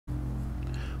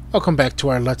Welcome back to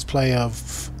our Let's Play of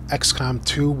XCOM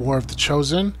 2 War of the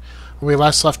Chosen. When we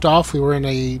last left off, we were in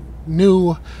a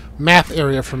new map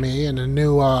area for me and a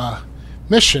new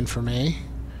mission for me,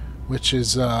 which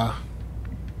is putting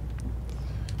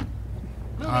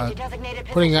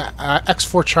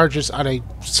X4 charges on a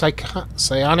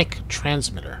psionic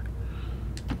transmitter.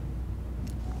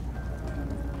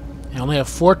 I only have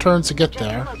 4 turns to get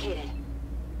there.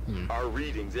 Our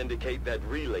readings indicate that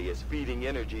relay is feeding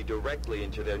energy directly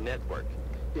into their network.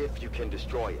 If you can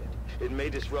destroy it, it may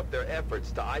disrupt their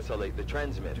efforts to isolate the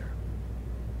transmitter.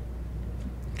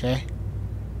 Okay.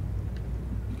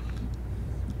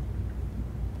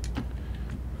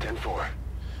 10-4.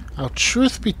 Now,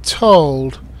 truth be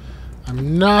told,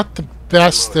 I'm not the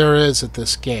best there is at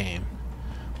this game,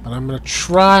 but I'm going to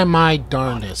try my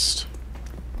darndest.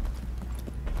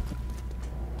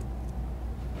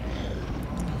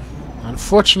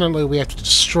 Unfortunately, we have to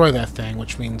destroy that thing,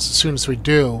 which means as soon as we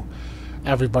do,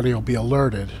 everybody will be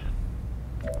alerted.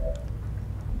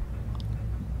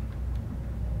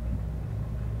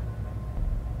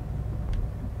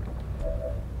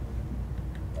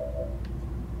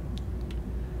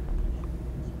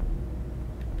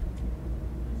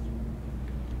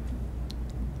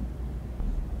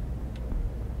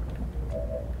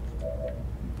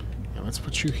 Now, let's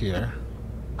put you here.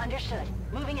 Understood.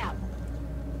 Moving out.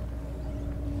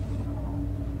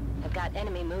 I've got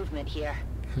enemy movement here.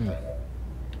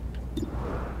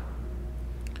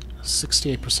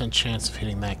 68% chance of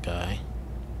hitting that guy.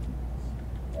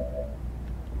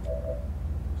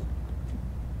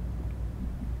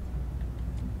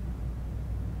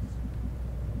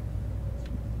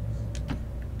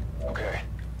 Okay.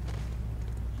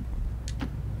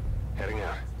 Heading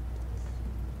out.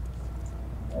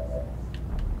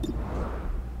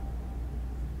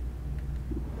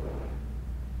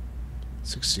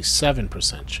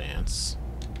 67% chance.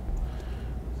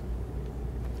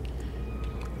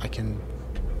 I can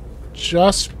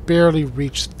just barely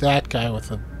reach that guy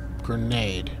with a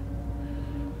grenade.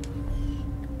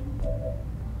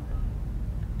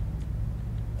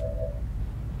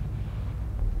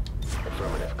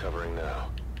 Affirmative, covering now.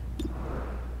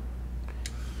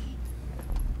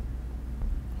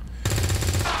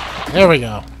 There we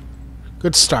go.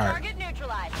 Good start. Target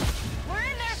neutralized. We're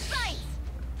in their sights.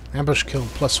 Ambush kill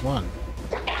 +1.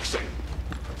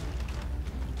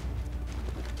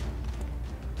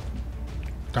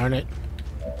 Darn it.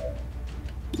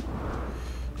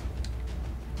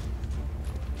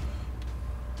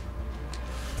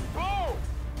 Whoa!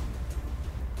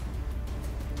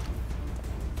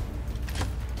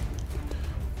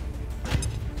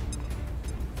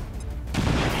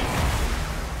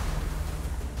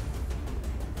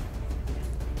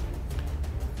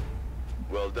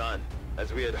 Well done.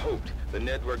 As we had hoped, the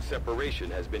network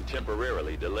separation has been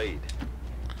temporarily delayed.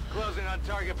 Closing on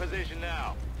target position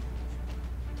now.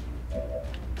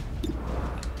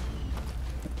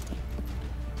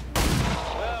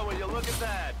 Well, will you look at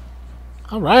that?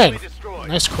 All right.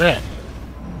 Nice crit.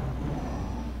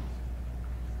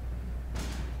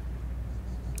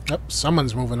 Yep,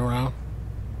 someone's moving around.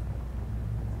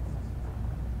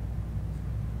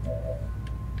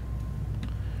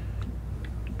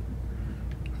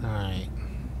 Alright.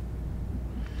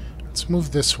 Let's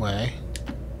move this way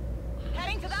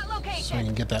Heading to that location. so I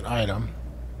can get that item.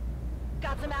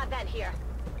 Got some advent here.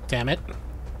 Damn it.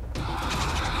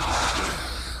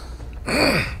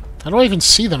 How do I even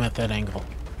see them at that angle?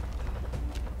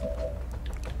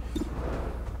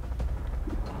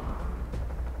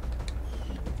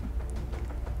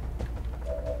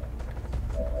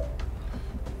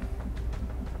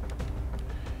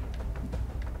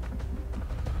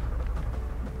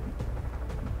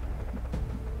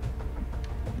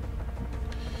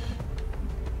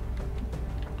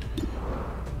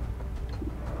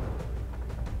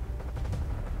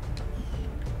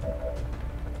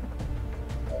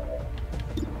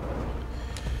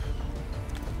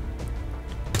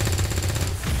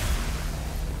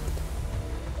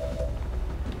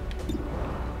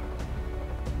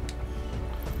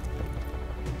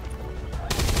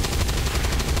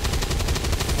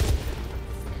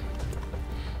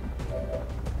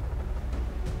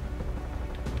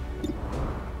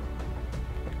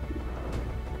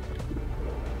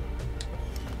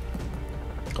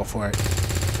 Go for it.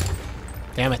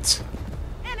 Damn it.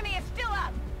 Enemy is still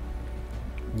up.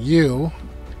 You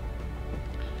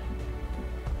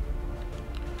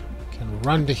can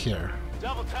run to here.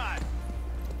 Double time.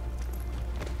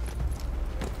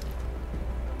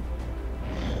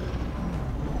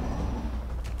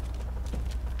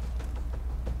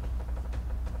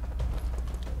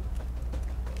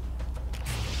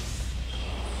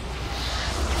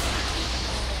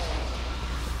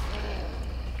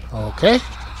 Okay.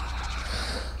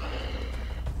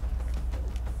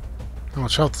 How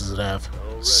much health does it have?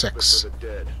 No respite 6. for the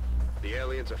dead. The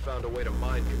aliens have found a way to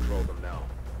mind control them now.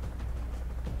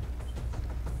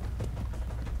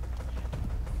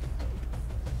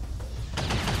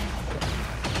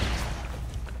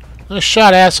 Nice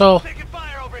shot, asshole. Taking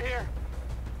fire over here.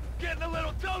 Getting a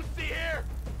little toasty here.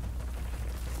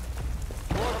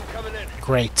 More of them coming in.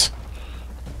 Great.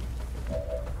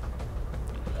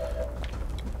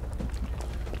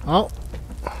 Oh.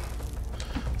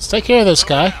 Let's take care of this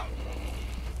guy.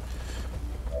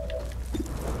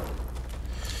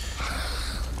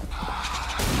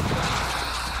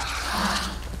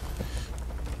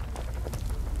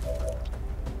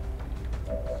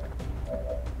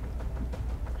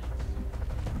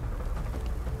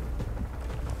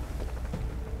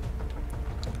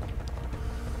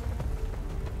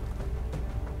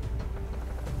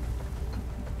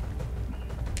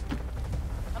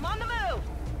 I'm on the move.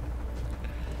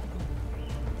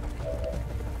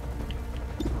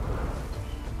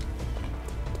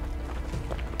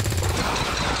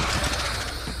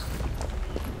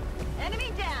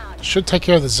 Enemy down. Should take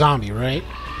care of the zombie, right?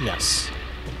 Yes.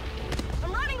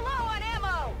 I'm running low on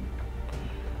ammo.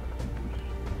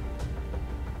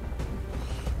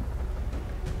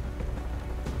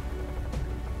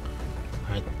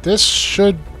 Alright, this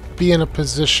should be in a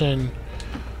position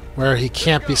where he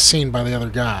can't be seen by the other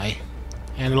guy.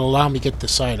 And it'll allow me to get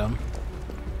this item.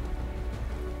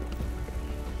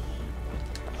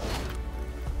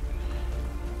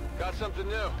 Got something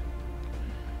new.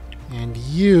 And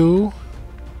you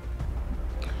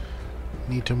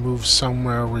need to move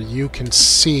somewhere where you can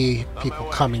see people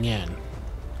coming in.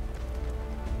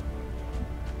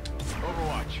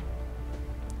 Overwatch.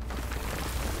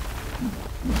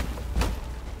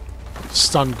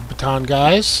 Stun baton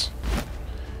guys.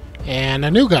 And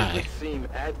a new guy. It seems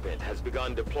Advent has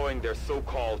begun deploying their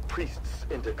so-called priests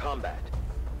into combat.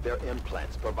 Their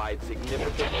implants provide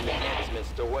significant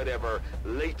enhancements to whatever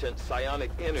latent psionic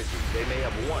energy they may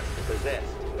have once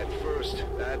possessed. At first,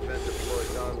 Advent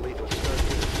deployed non-lethal stun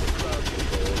units for crowd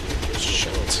control.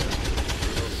 Shit.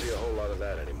 You don't see a whole lot of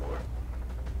that anymore.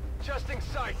 Adjusting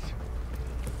sights.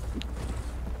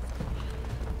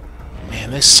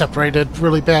 Man, they separated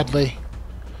really badly.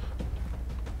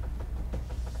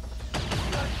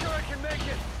 Not sure I can make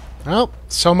it. Well,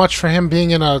 so much for him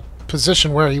being in a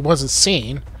position where he wasn't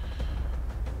seen.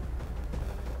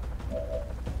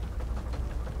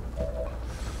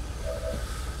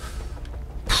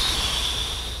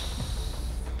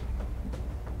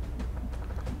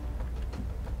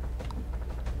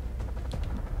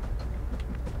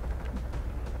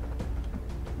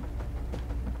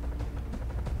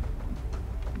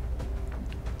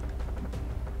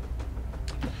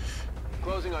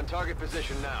 Closing on target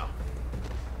position now.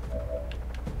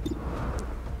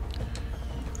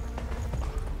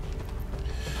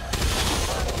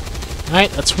 Alright,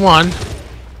 that's one.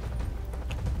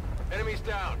 Enemies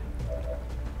down.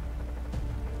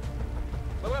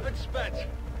 My weapon's spent.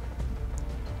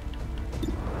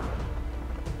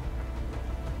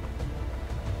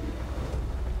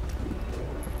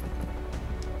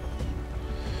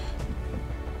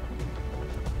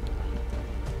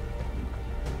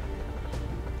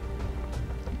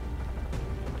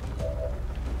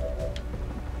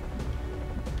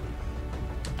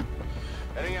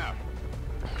 Heading out.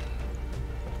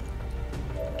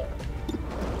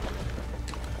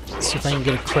 Let's see if I can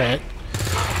get a crit.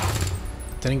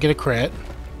 Didn't get a crit.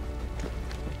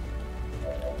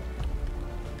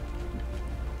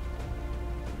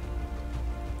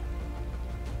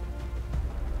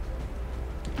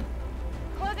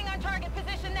 Closing on target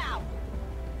position now.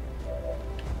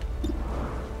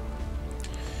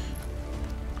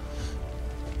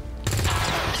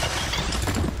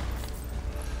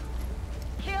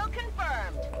 Kill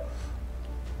confirmed.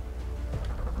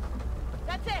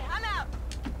 That's it. I'm out.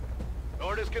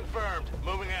 Orders confirmed.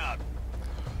 Moving out.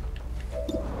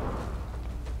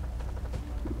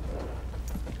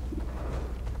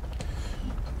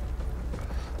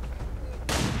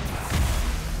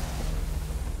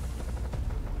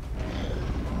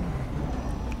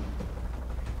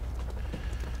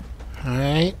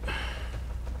 Alright.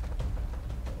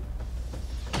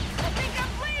 I think I'm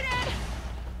bleeding.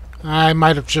 I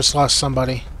might have just lost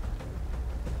somebody.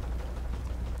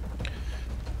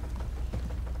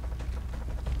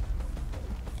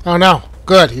 Oh no.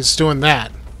 Good, he's doing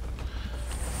that.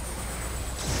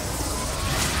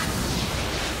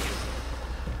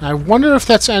 I wonder if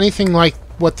that's anything like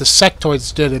what the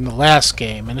sectoids did in the last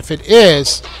game. And if it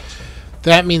is,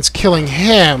 that means killing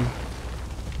him.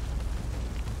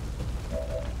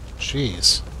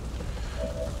 Jeez.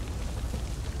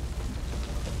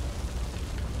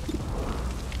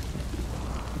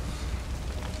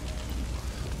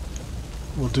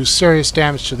 do serious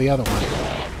damage to the other one.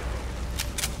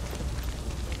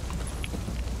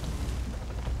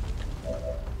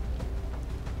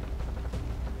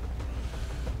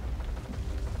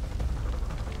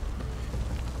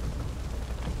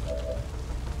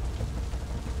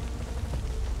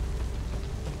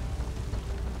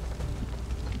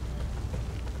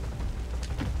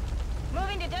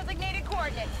 Moving to designated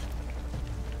coordinates.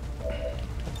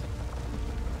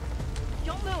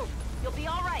 Don't move. You'll be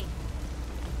all right.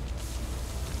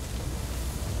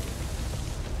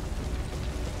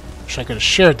 Wish I could have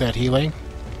shared that healing.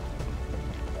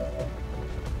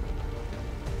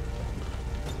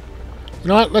 You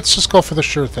know what? Let's just go for the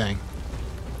sure thing.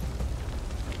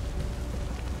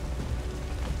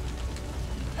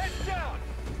 Heads down!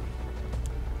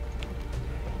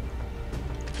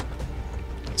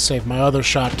 Save my other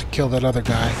shot to kill that other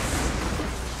guy.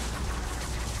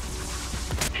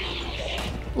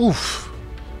 Oof.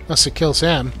 Unless it kills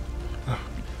him. I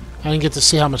didn't get to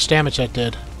see how much damage that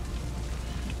did.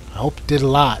 I hope it did a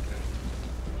lot.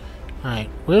 Alright,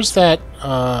 where's that?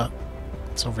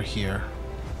 It's over here.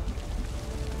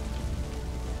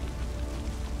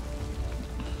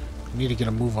 I need to get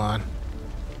a move on.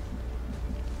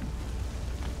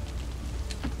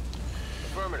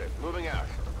 Affirmative. Moving out.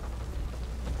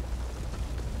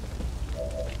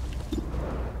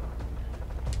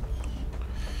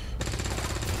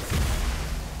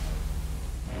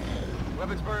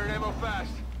 Weapons burning ammo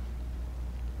fast.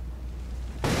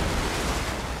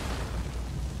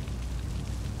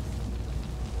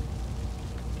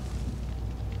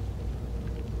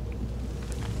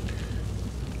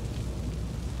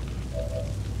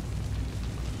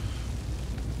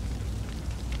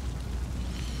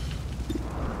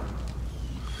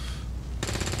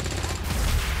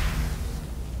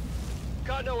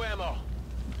 Got no ammo.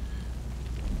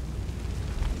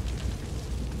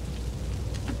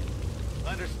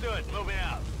 Understood. Moving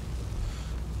out.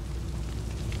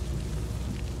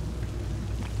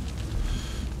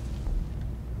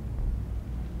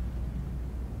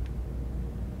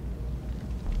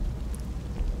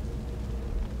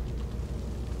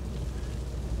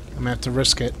 I'm gonna have to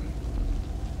risk it.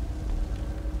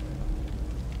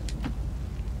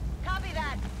 Copy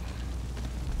that.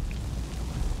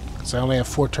 Because I only have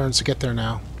 4 turns to get there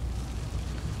now.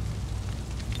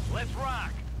 Let's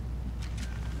rock.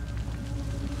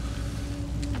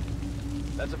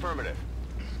 That's affirmative.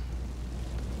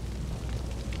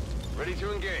 Ready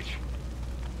to engage.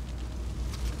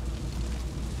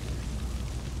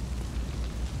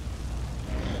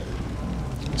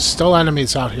 Still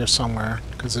enemies out here somewhere,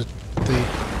 because the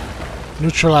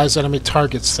neutralize enemy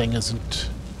targets thing isn't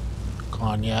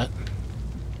gone yet.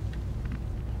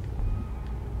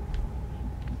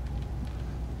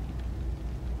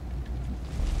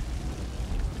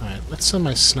 Alright, let's send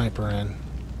my sniper in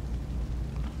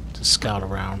to scout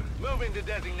around. Moving to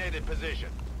designated position.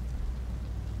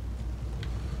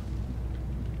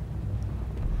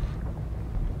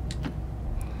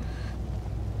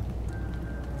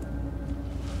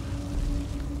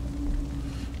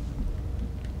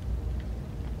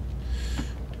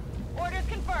 Orders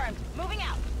confirmed. Moving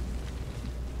out.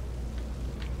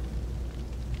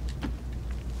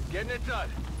 Getting it done.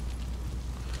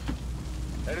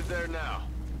 Headed there now.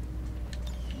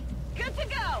 Good to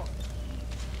go.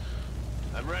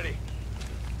 I'm ready.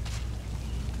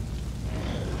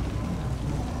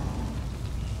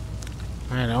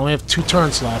 Alright, I only have 2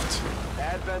 turns left.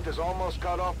 Advent is almost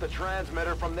cut off the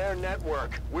transmitter from their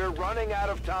network. We're running out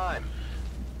of time.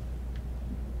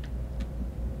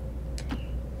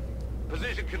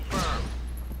 Position confirmed.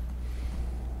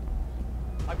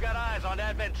 I've got eyes on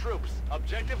Advent troops.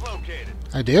 Objective located.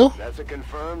 I do? That's a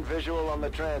confirmed visual on the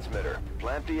transmitter.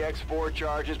 Plant the X4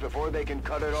 charges before they can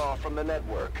cut it off from the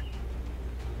network.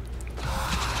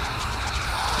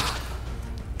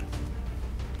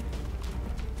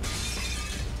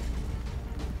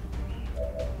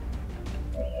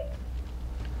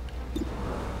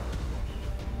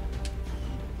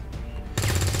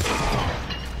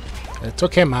 It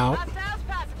took him out. Hostiles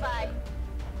pacified.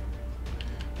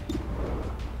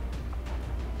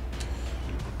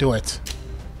 Do it.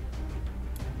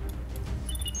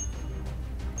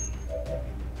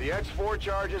 The X4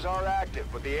 charges are active,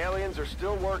 but the aliens are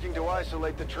still working to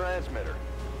isolate the transmitter.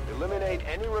 Eliminate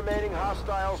any remaining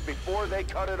hostiles before they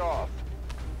cut it off.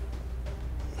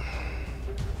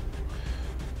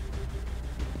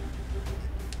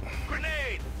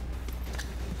 Grenade!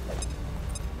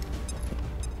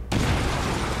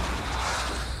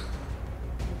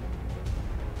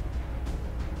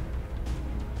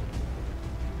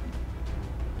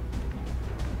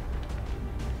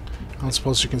 don't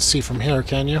suppose you can see from here,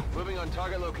 can you? Moving on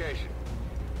target location.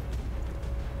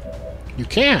 You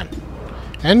can.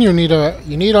 And you need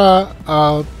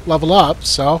a level up,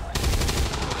 so.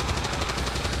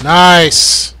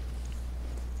 Nice.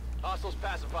 Hostiles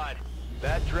pacified.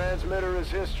 That transmitter is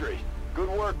history. Good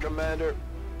work, Commander.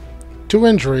 2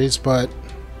 injuries, but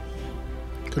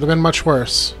could have been much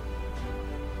worse.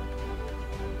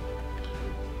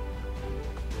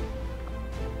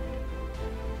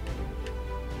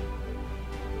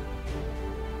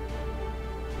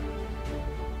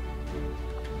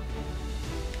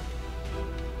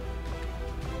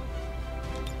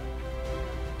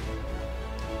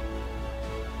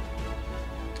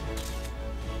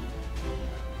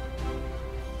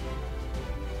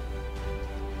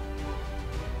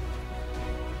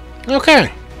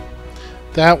 Okay.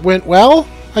 That went well,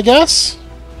 I guess.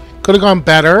 Could have gone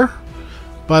better,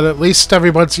 but at least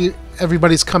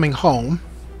everybody's coming home.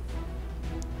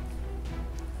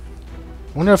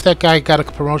 Wonder if that guy got a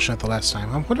promotion at the last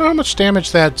time. I wonder how much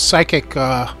damage that psychic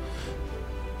kind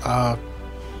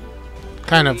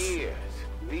of...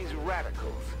 These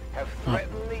radicals have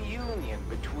threatened the union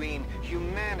between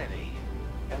humanity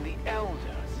and the Elders.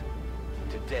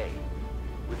 Today,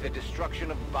 with the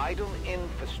destruction of vital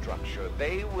infrastructure,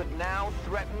 they would now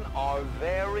threaten our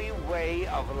very way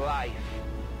of life.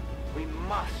 We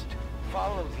must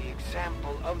follow the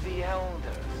example of the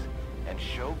Elders and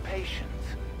show patience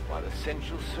while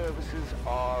essential services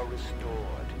are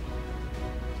restored.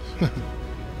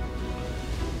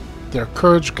 Their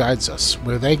courage guides us.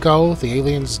 Where they go, the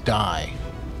aliens die.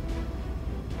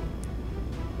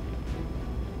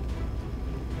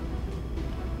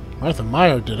 Martha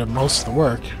Meyer did most of the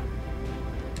work.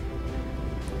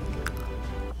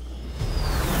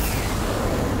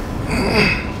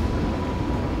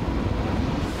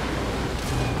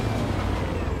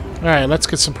 Alright, let's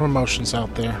get some promotions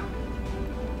out there.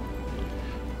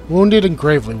 Wounded and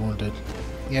gravely wounded.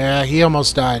 Yeah, he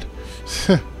almost died.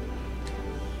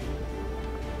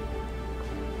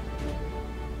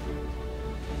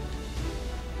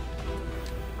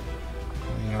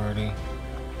 Already.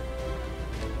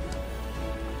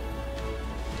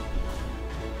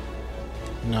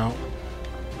 No.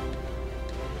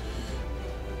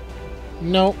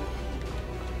 Nope.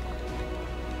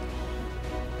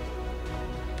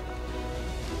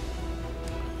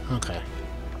 Okay.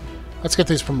 Let's get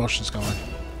these promotions going.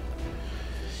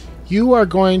 You are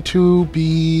going to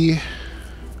be...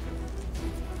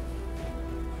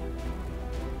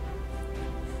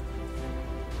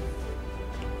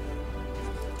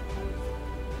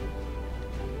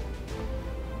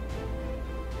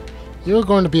 You're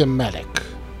going to be a medic.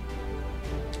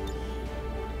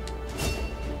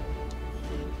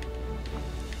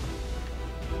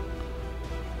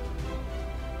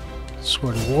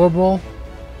 Scored a warble.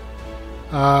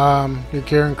 Your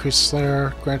gear increases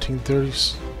Slayer, granting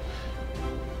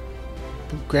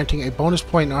a bonus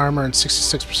point in armor and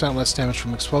 66% less damage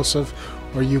from explosive,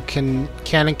 or you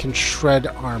cannon can shred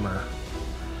armor.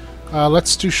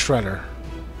 Let's do Shredder.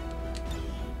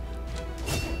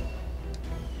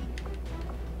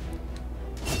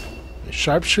 A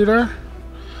sharpshooter.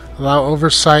 Allow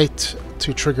oversight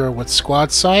to trigger with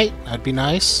squad sight. That'd be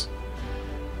nice.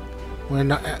 When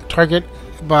target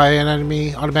by an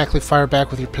enemy, automatically fire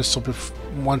back with your pistol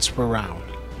once per round.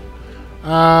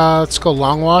 Let's go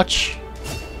Long Watch.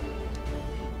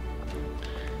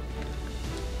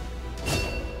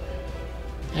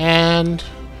 And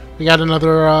we got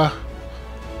another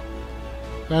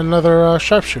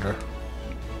sharpshooter.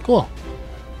 Cool.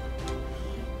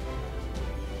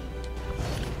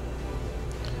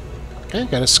 Okay,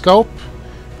 got a scope.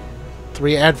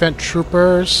 3 Advent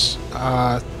troopers.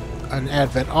 An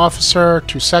Advent officer,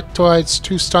 2 sectoids,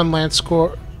 2 stun lance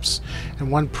corps,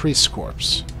 and 1 priest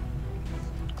corps.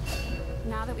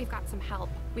 Now that we've got some help,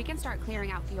 we can start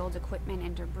clearing out the old equipment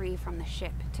and debris from the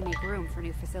ship to make room for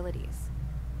new facilities.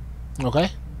 Okay.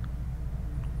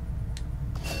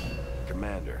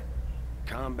 Commander,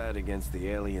 combat against the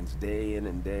aliens day in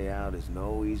and day out is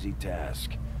no easy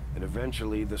task. And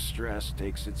eventually the stress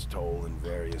takes its toll in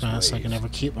various ways. I can never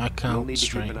keep my We'll count need to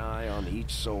straight. keep an eye on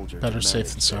each soldier. Better to safe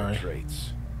manage than sorry. their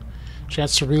traits.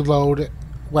 Chance to reload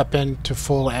weapon to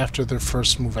full after their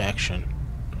first move action.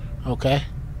 Okay.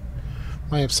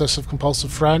 My obsessive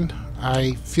compulsive friend,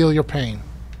 I feel your pain.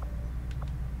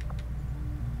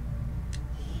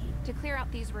 To clear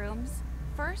out these rooms,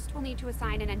 first we'll need to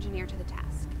assign an engineer to the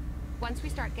task. Once we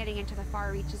start getting into the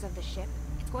far reaches of the ship,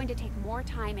 it's going to take more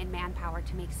time and manpower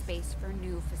to make space for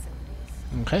new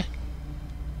facilities. Okay.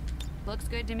 Looks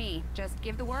good to me. Just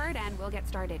give the word and we'll get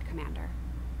started, Commander.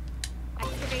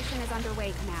 Excavation is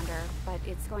underway, Commander, but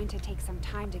it's going to take some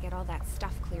time to get all that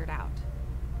stuff cleared out.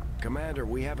 Commander,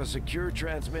 we have a secure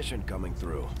transmission coming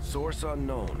through. Source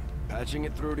unknown. Patching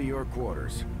it through to your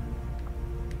quarters.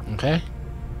 Okay.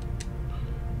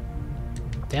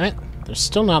 Damn it. They're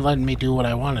still not letting me do what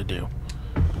I want to do.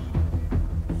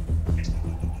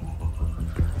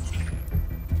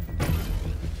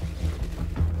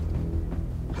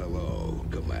 Hello,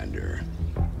 Commander.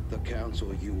 The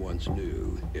council you once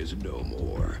knew is no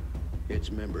more. Its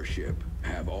membership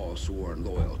have all sworn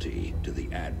loyalty to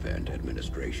the Advent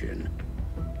administration,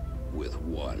 with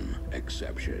one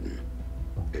exception.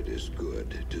 It is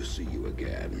good to see you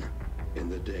again. In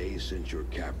the days since your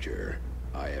capture,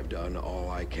 I have done all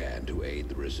I can to aid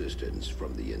the Resistance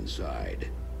from the inside.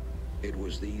 It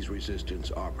was these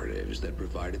Resistance operatives that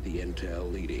provided the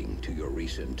intel leading to your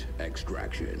recent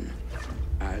extraction.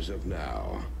 As of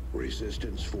now,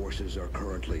 Resistance forces are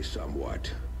currently somewhat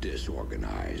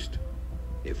disorganized.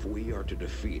 If we are to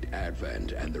defeat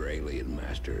Advent and their alien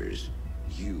masters,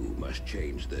 you must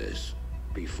change this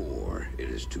before it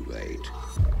is too late.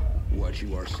 What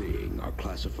you are seeing are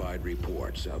classified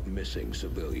reports of missing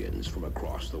civilians from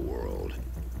across the world.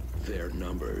 Their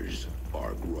numbers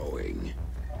are growing.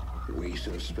 We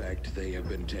suspect they have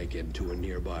been taken to a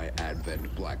nearby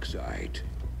Advent black site,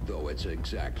 though its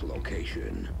exact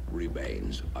location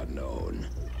remains unknown.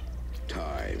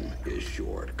 Time is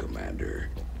short, Commander.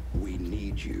 We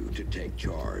need you to take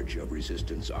charge of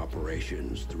Resistance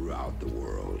operations throughout the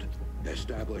world.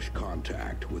 Establish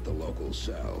contact with the local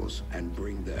cells and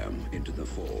bring them into the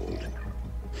fold.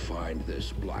 Find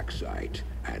this black site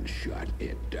and shut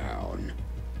it down.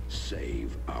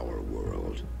 Save our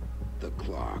world. The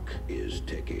clock is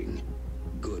ticking.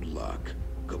 Good luck,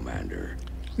 Commander.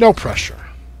 No pressure.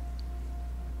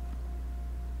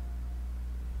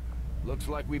 Looks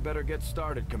like we better get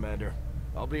started, Commander.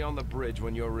 I'll be on the bridge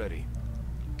when you're ready.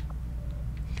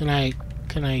 Can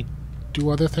I do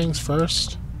other things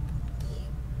first?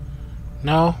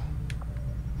 No?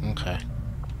 Okay.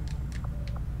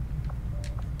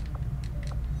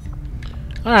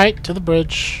 Alright, to the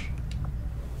bridge.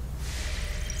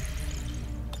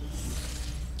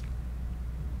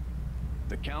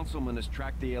 The Councilman has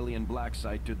tracked the alien black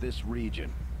site to this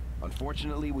region.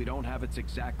 Unfortunately, we don't have its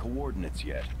exact coordinates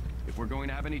yet. If we're going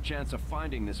to have any chance of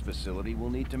finding this facility, we'll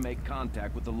need to make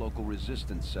contact with the local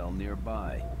Resistance cell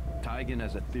nearby. Tygan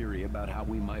has a theory about how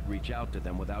we might reach out to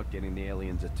them without getting the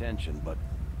aliens' attention, but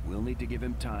we'll need to give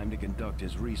him time to conduct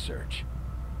his research.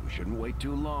 We shouldn't wait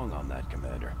too long on that,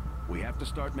 Commander. We have to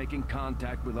start making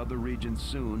contact with other regions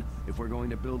soon if we're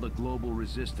going to build a global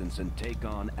resistance and take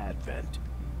on Advent.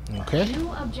 Okay.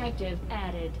 New objective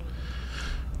added.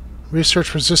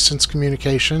 Research resistance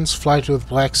communications, fly to the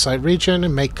black site region,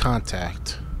 and make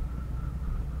contact.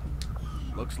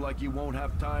 Looks like you won't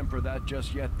have time for that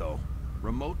just yet, though.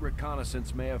 Remote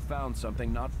reconnaissance may have found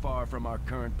something not far from our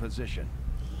current position.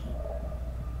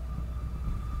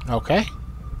 Okay.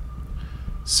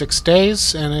 6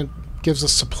 days, and it gives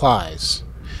us supplies.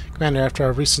 Commander, after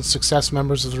our recent success,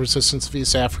 members of the Resistance of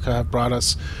East Africa have brought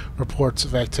us reports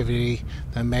of activity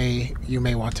that you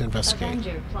may want to investigate.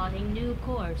 Avenger plotting new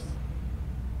course.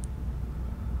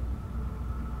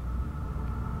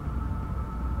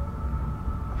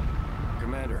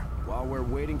 Commander, while we're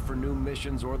waiting for new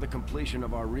missions or the completion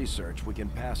of our research, we can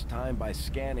pass time by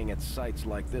scanning at sites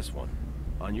like this one.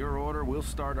 On your order, we'll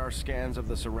start our scans of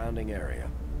the surrounding area.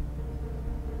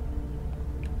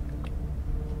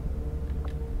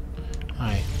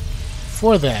 Alright.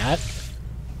 For that,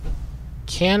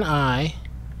 can I...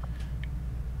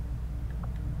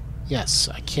 Yes,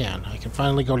 I can. I can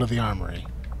finally go to the armory.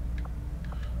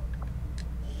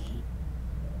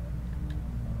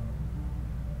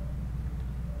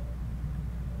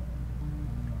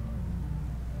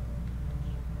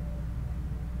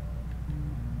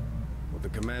 With the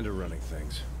Commander running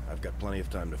things, I've got plenty of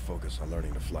time to focus on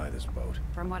learning to fly this boat.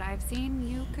 From what I've seen,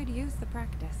 you could use the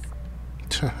practice.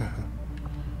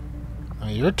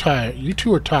 You're tired. You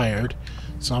two are tired,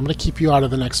 so I'm going to keep you out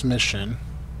of the next mission.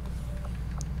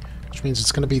 Which means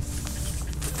it's going to be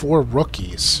 4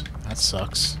 rookies. That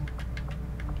sucks.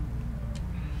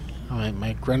 Alright,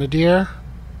 my Grenadier.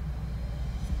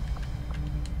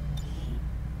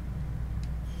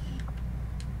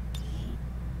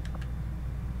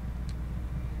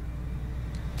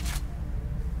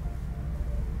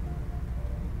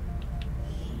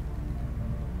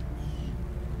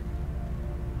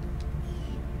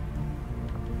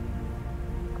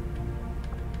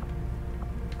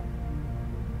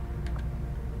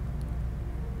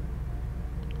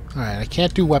 Alright, I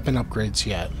can't do weapon upgrades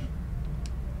yet.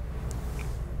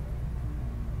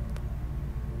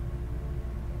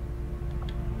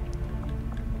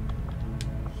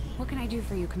 do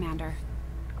for you, Commander?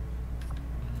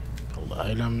 Build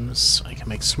items. I can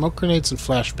make smoke grenades and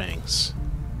flashbangs.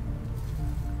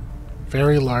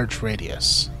 Very large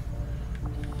radius.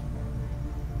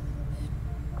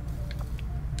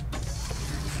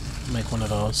 Make one of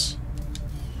those.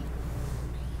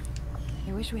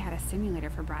 I wish we had a simulator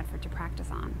for Bradford to practice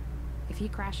on. If he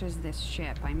crashes this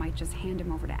ship, I might just hand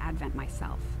him over to Advent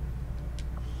myself.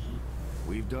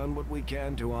 We've done what we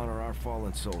can to honor our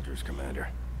fallen soldiers, Commander.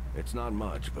 It's not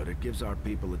much, but it gives our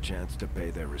people a chance to pay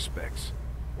their respects.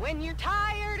 When you're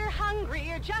tired or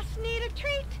hungry or just need a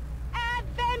treat,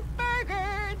 Advent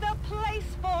Burger, the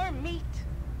place for meat.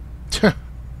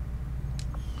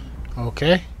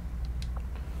 Okay.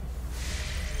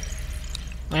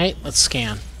 Alright, let's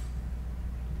scan.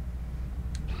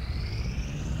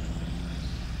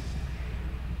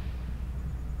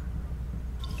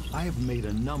 I have made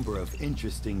a number of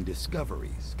interesting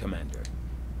discoveries, Commander.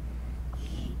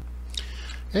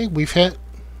 Hey, we've hit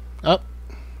up.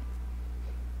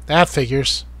 That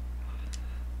figures.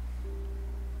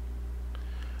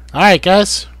 Alright,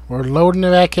 guys. We're loading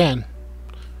it back in.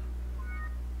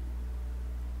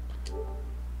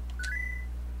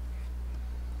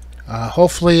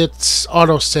 Hopefully it's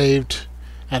auto-saved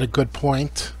at a good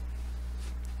point.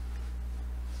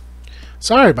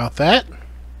 Sorry about that.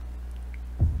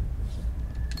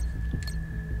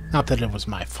 Not that it was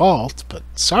my fault, but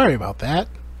sorry about that.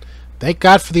 Thank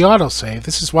God for the autosave.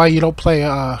 This is why you don't play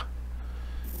Iron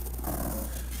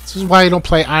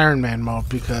Man mode,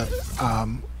 because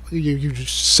you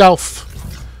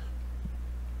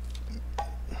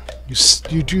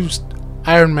do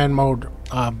Iron Man mode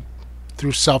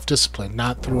through self-discipline,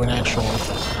 not through an actual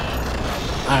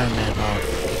Iron Man mode,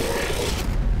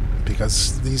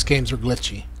 because these games are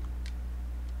glitchy.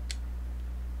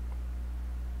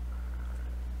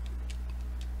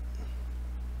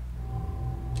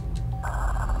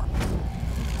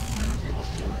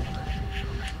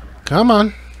 Come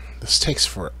on. This takes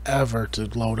forever to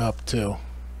load up, too.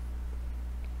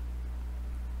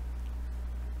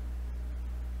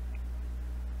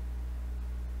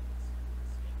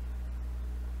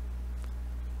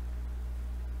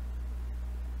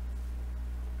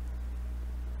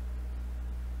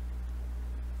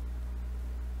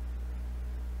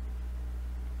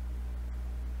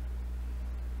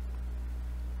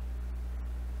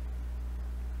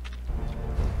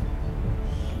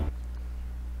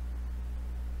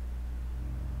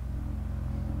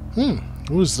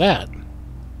 Who's that?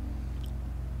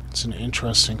 It's an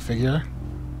interesting figure.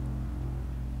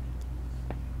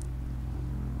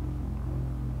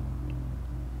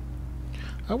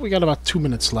 Oh, we got about 2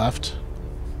 minutes left.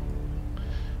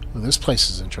 Well, this place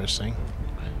is interesting.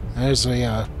 There's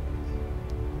a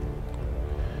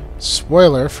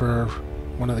spoiler for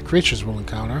one of the creatures we'll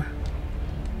encounter.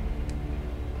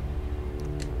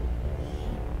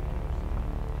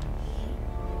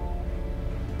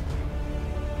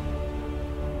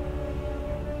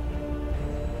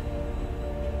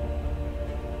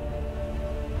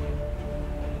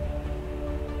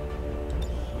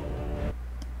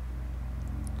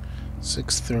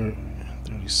 Six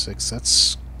 36.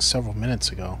 That's several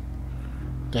minutes ago.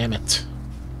 Damn it.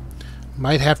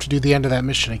 Might have to do the end of that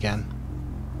mission again.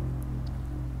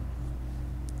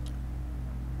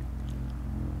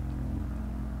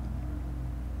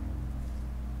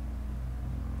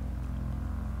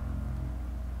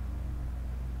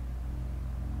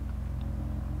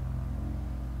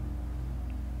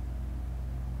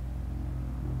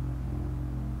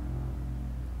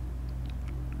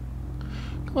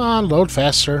 Come on, load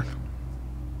faster.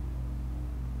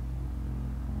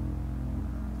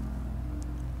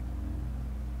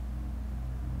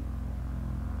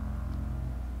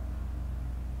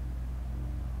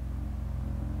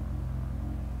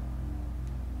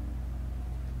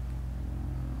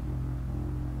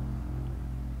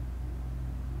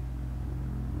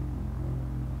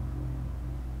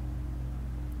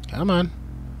 Come on.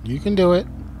 You can do it.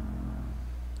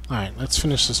 Alright, let's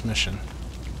finish this mission.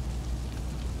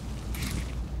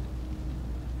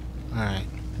 Alright,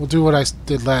 we'll do what I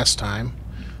did last time.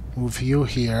 Move you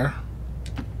here.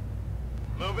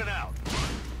 Moving out.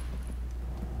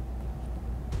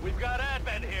 We've got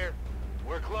Advent here.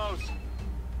 We're close.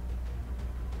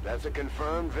 That's a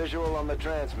confirmed visual on the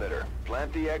transmitter.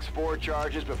 Plant the X4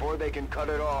 charges before they can cut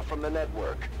it off from the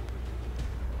network.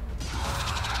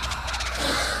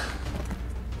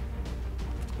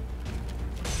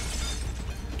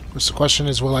 Which the question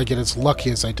is, will I get as lucky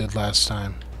as I did last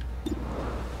time?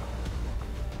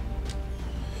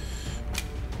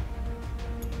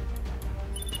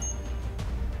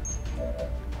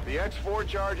 The X4 C4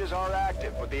 charges are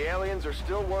active, but the aliens are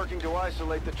still working to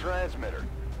isolate the transmitter.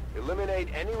 Eliminate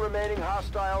any remaining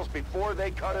hostiles before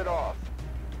they cut it off.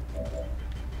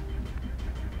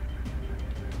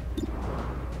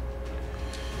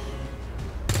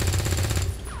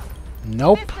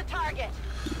 Nope. Miss the target.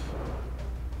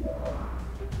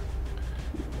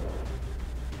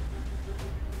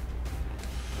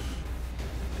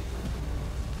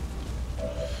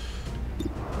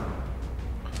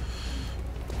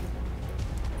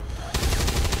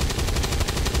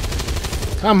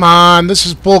 Come on, this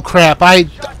is bullcrap.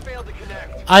 Shot failed to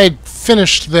connect. I had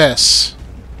finished this.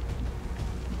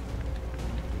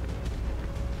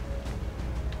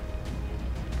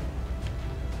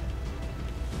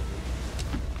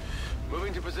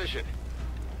 Moving to position.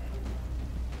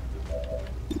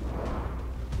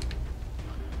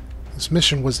 This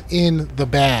mission was in the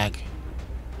bag.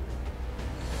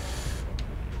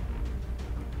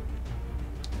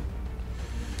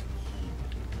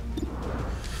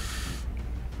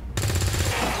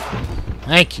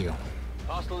 Thank you.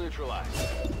 Hostile neutralized.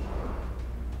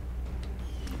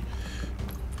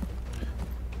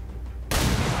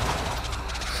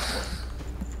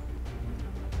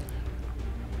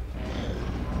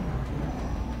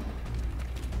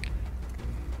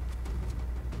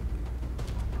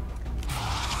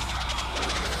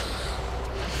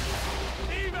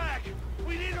 Evac!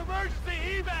 We need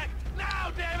emergency evac!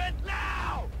 Now, damn it!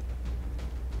 Now!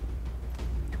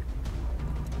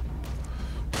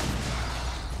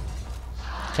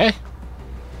 Okay.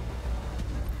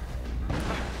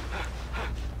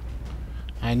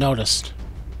 I noticed.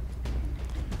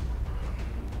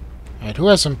 Alright, who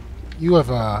has some... You have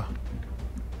a...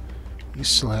 You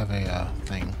still have a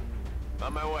thing.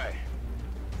 On my way.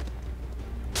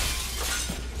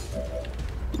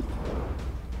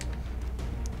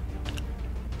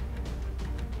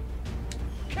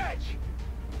 Catch!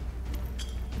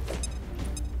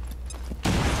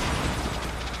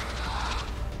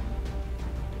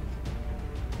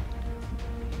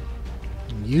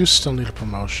 You still need a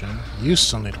promotion. You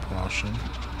still need a promotion.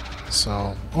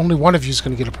 So, only one of you is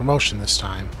going to get a promotion this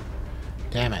time.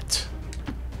 Damn it.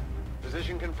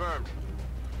 Position confirmed.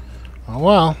 Oh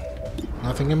well.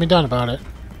 Nothing can be done about it.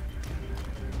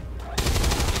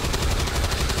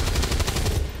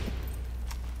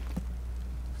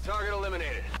 Target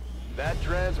eliminated. That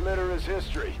transmitter is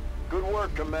history. Good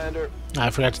work, Commander. I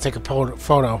forgot to take a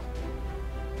photo.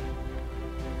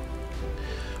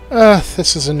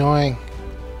 This is annoying.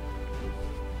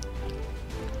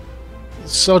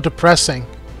 It's so depressing.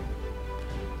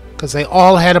 Because they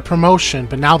all had a promotion,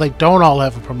 but now they don't all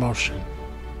have a promotion.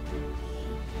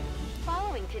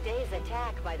 Following today's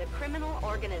attack by the criminal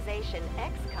organization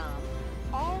XCOM,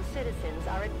 all citizens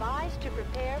are advised to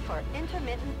prepare for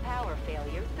intermittent power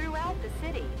failure throughout the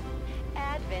city.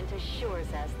 Advent assures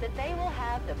us that they will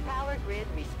have the power grid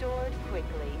restored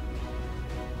quickly.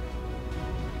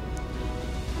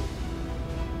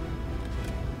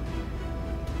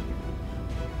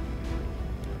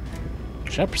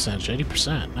 Shot percentage,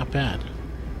 80%. Not bad.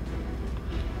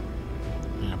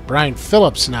 Yeah, Brian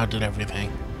Phillips now did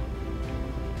everything.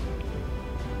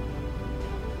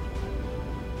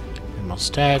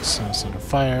 Most tags, it's under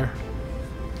fire.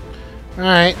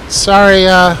 Alright, sorry,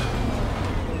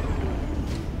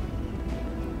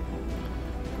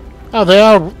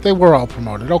 Oh, they were all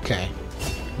promoted, okay.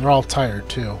 They're all tired,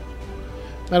 too.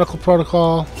 Medical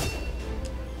protocol.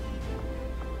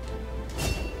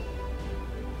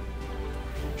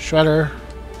 Shredder.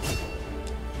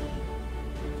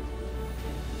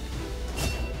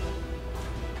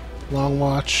 Long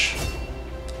watch.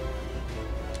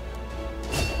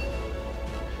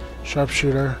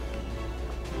 Sharpshooter.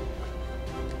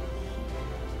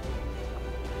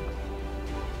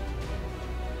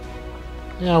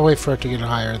 Yeah, I'll wait for it to get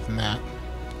higher than that.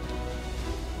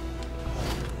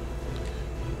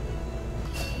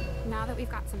 Now that we've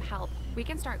got some help, we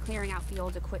can start clearing out the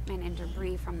old equipment and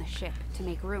debris from the ship to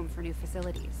make room for new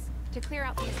facilities. To clear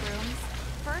out these rooms,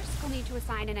 first we'll need to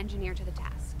assign an engineer to the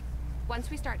task. Once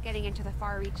we start getting into the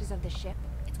far reaches of the ship,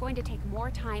 it's going to take more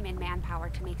time and manpower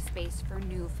to make space for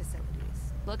new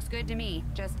facilities. Looks good to me.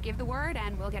 Just give the word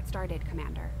and we'll get started,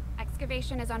 Commander.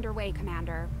 Excavation is underway,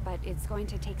 Commander, but it's going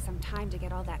to take some time to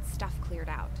get all that stuff cleared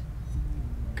out.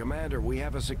 Commander, we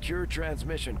have a secure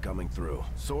transmission coming through.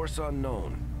 Source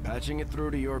unknown. Patching it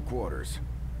through to your quarters.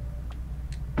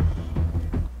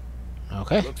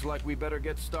 Okay. Looks like we better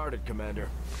get started, Commander.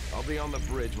 I'll be on the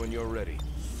bridge when you're ready.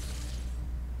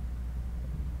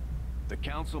 The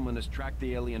Councilman has tracked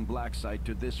the alien black site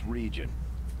to this region.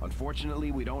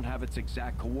 Unfortunately, we don't have its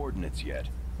exact coordinates yet.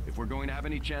 If we're going to have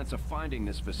any chance of finding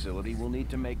this facility, we'll need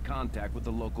to make contact with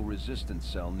the local resistance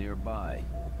cell nearby.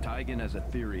 Tygan has a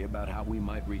theory about how we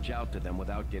might reach out to them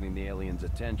without getting the aliens'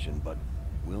 attention, but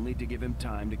we'll need to give him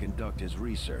time to conduct his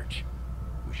research.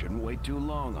 We shouldn't wait too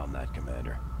long on that,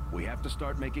 Commander. We have to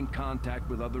start making contact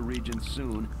with other regions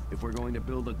soon if we're going to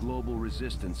build a global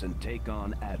resistance and take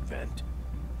on Advent.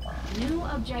 New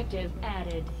objective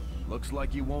added. Looks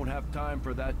like you won't have time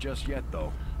for that just yet,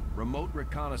 though. Remote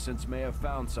reconnaissance may have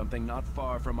found something not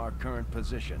far from our current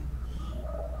position.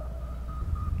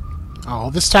 Oh,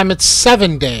 this time it's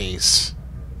 7 days.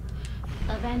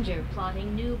 Avenger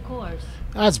plotting new course.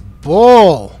 That's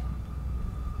bull.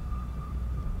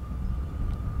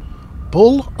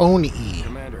 Bull-oni.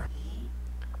 Commander.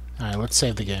 Alright, let's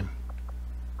save the game.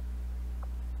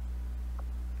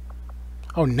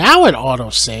 Oh, now it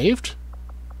auto-saved.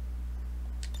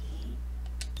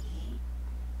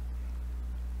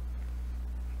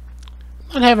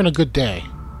 Not having a good day.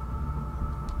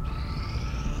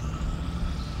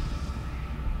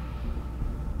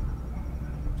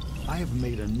 I have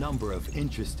made a number of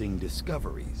interesting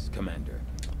discoveries, Commander.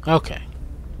 Okay.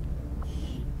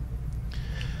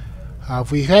 If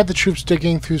we had the troops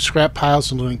digging through scrap piles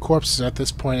and looting corpses at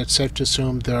this point, it's safe to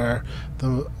assume they are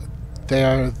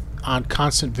on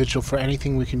constant vigil for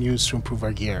anything we can use to improve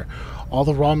our gear. All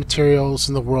the raw materials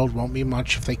in the world won't mean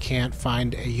much if they can't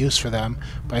find a use for them,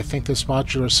 but I think this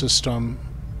modular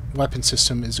weapon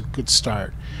system is a good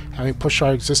start. Having pushed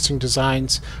our existing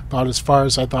designs about as far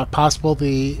as I thought possible,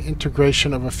 the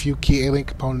integration of a few key alien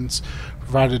components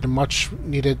provided a much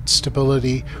needed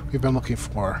stability we've been looking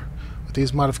for. With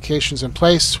these modifications in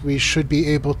place, we should be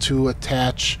able to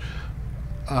attach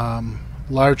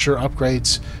larger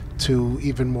upgrades to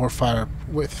even more firepower.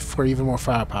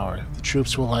 The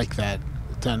troops will like that.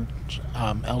 Then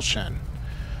Elshen.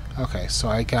 Okay, so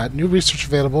I got new research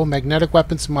available: magnetic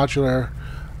weapons, modular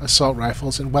assault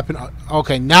rifles, and weapon.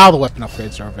 Okay, now the weapon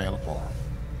upgrades are available.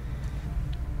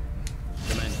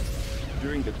 Commander,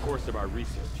 during the course of our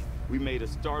research, we made a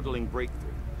startling breakthrough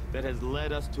that has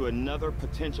led us to another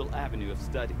potential avenue of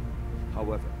study.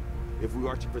 However, if we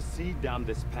are to proceed down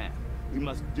this path, we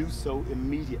must do so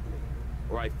immediately,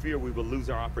 or I fear we will lose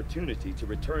our opportunity to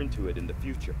return to it in the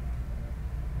future.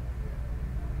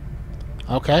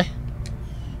 Okay.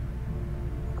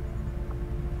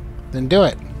 Then do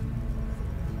it.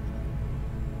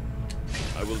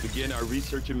 I will begin our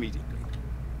research immediately.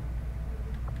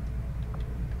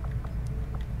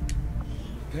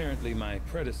 Apparently, my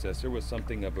predecessor was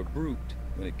something of a brute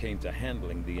when it came to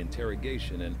handling the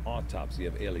interrogation and autopsy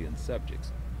of alien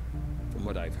subjects. From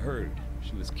what I've heard,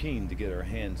 she was keen to get her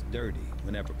hands dirty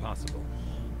whenever possible.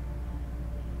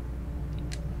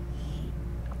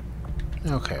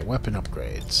 Okay, weapon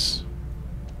upgrades.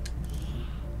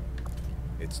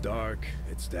 It's dark,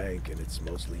 it's dank, and it's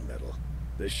mostly metal.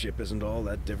 This ship isn't all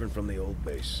that different from the old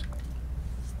base.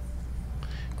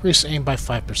 Increase aim by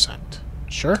 5%.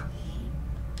 Sure.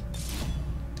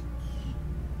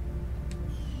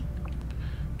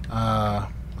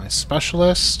 My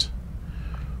specialist,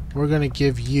 we're going to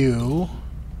give you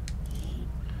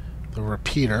the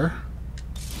repeater.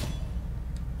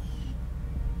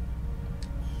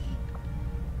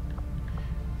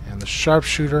 And the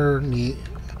sharpshooter need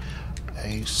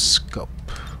a scope.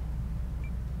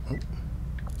 Oh.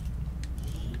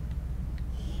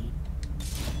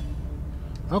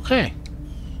 Okay.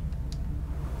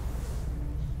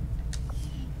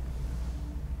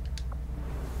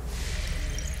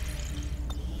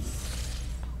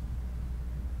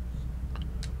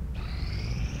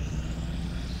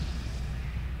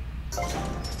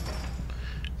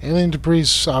 Alien debris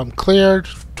cleared.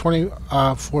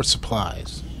 24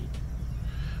 supplies.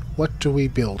 What do we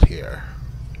build here?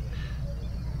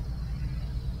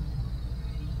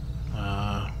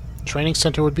 Training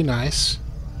center would be nice.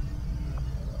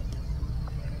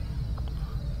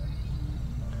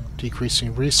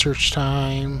 Decreasing research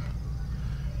time.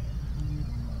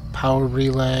 Power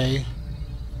relay.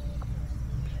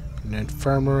 An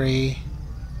infirmary.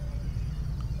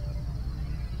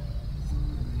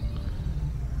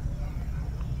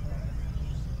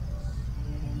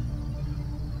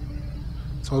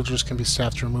 Soldiers can be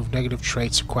staffed to remove negative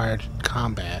traits acquired in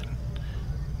combat.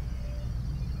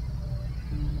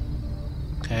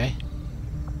 Okay.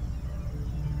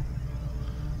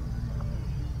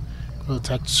 Go to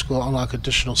tactical school, unlock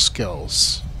additional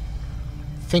skills.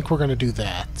 I think we're going to do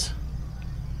that.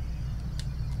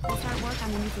 We'll start work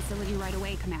on the new facility right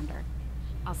away, Commander.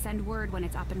 I'll send word when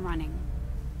it's up and running.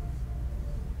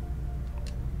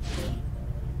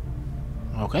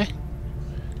 Okay.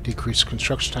 Decrease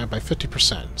construction time by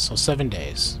 50%, so 7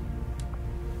 days.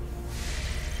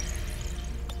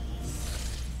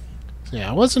 Yeah,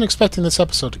 I wasn't expecting this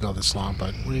episode to go this long,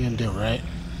 but what are you gonna do, right?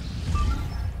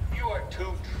 You are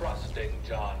too trusting,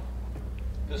 John.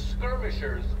 The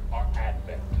skirmishers are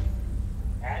Advent.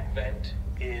 Advent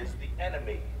is the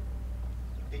enemy.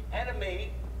 The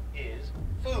enemy is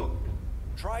food.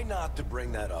 Try not to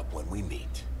bring that up when we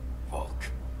meet,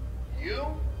 Volk. You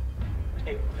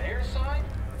take their side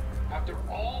after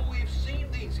all we've seen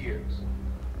these years.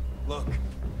 Look,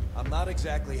 I'm not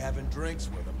exactly having drinks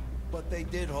with them, but they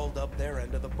did hold up their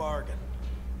end of the bargain.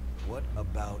 What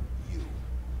about you?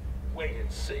 Wait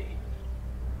and see.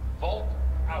 Vault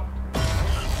out.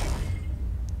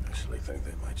 Actually think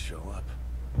they might show up.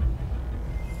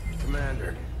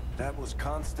 Commander, that was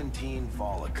Konstantin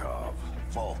Volokov,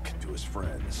 Volk to his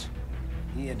friends.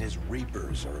 He and his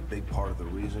Reapers are a big part of the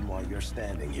reason why you're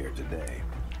standing here today.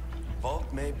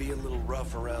 Volk may be a little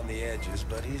rough around the edges,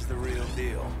 but he's the real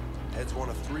deal. Heads one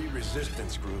of 3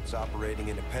 resistance groups operating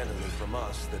independently from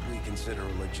us that we consider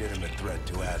a legitimate threat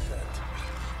to Advent.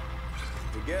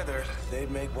 Together,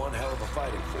 they'd make one hell of a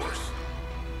fighting force.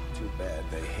 Too bad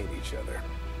they hate each other.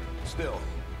 Still,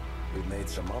 we've made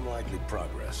some unlikely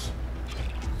progress.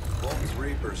 Volk's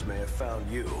Reapers may have found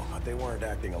you, but they weren't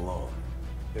acting alone.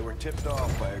 They were tipped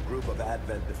off by a group of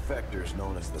Advent defectors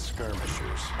known as the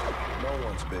Skirmishers. No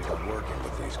one's big on working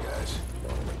with these guys,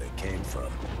 knowing where they came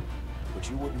from. But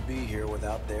you wouldn't be here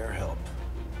without their help.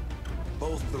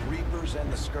 Both the Reapers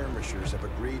and the Skirmishers have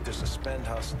agreed to suspend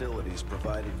hostilities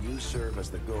provided you serve as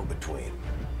the go-between.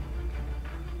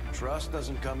 Trust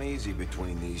doesn't come easy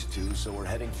between these two, so we're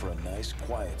heading for a nice,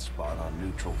 quiet spot on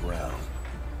neutral ground.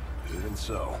 Even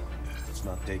so, let's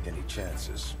not take any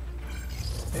chances.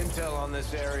 Intel on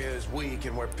this area is weak,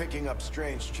 and we're picking up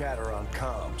strange chatter on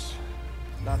comms.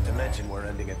 Not to mention we're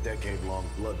ending a decade-long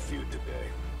blood feud today.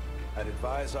 I'd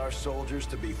advise our soldiers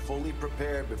to be fully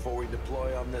prepared before we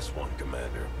deploy on this one,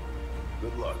 Commander.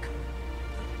 Good luck.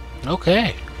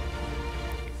 Okay.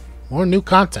 More new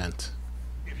content.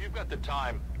 If you've got the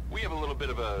time, we have a little bit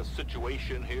of a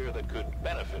situation here that could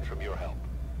benefit from your help.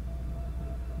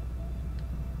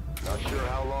 Not sure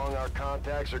how long our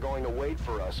contacts are going to wait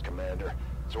for us, Commander.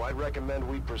 So I'd recommend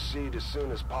we proceed as soon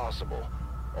as possible.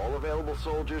 All available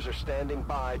soldiers are standing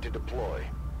by to deploy.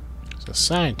 It's a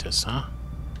scientist, huh?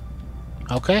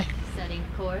 Okay. Setting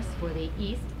course for the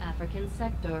East African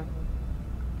sector.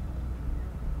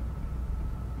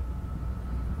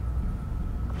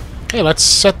 Okay, let's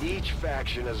set... Each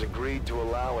faction has agreed to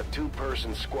allow a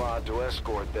 2-person squad to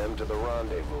escort them to the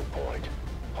rendezvous point.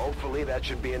 Hopefully that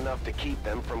should be enough to keep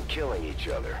them from killing each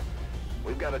other.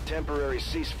 We've got a temporary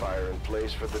ceasefire in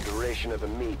place for the duration of the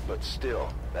meet, but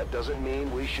still, that doesn't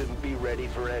mean we shouldn't be ready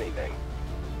for anything.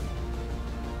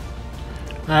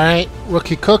 Alright,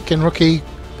 Rookie Cook and Rookie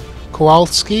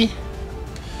Kowalski.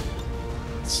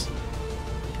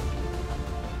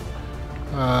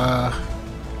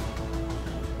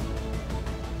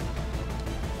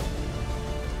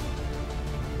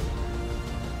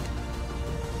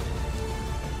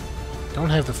 Don't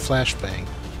have the flashbang.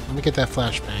 Let me get that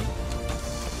flashbang.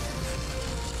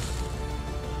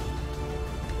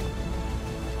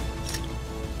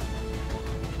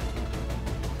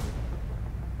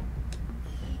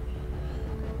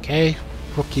 Okay,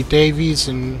 Rookie Davies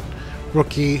and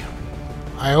Rookie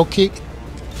Aoki.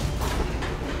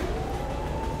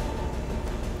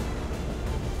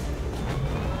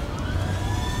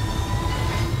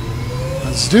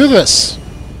 Let's do this!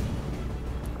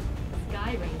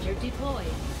 Sky Ranger deployed.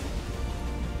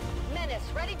 Menace,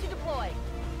 ready to deploy.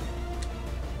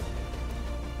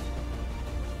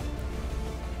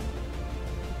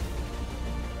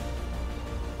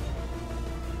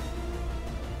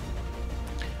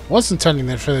 Wasn't intending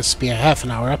that for this to be a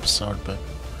half-an-hour episode, but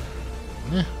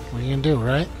what are you gonna do,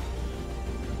 right?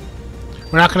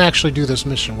 We're not gonna actually do this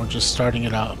mission. We're just starting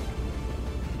it out.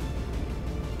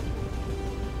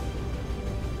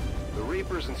 The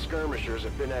Reapers and Skirmishers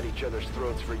have been at each other's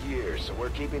throats for years, so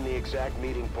we're keeping the exact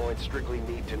meeting points strictly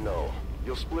need to know.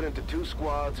 You'll split into 2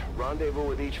 squads, rendezvous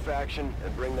with each faction,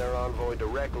 and bring their envoy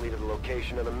directly to the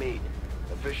location of the meet.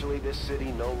 Officially, this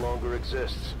city no longer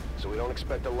exists, so we don't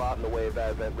expect a lot in the way of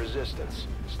Advent resistance.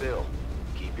 Still,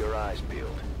 keep your eyes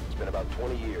peeled. It's been about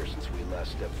 20 years since we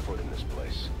last stepped foot in this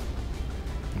place.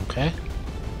 Okay.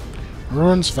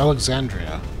 Ruins of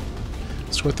Alexandria.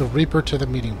 It's with the Reaper to the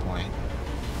meeting point.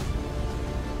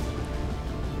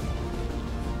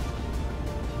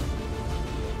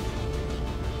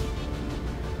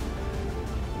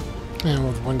 And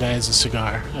with one guy has a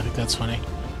cigar. I think that's funny.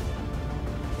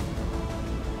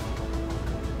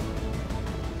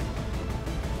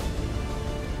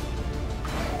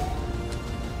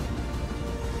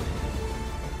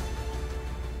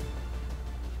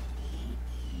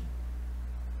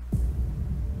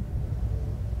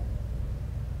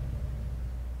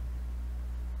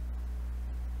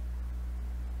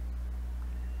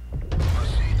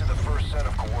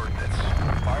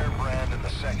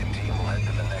 second team will head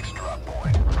to the next drop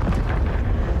point.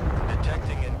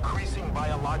 Detecting increasing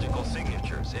biological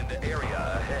signatures in the area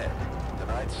ahead. Then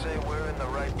I'd say we're in the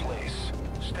right place.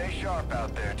 Stay sharp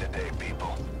out there today,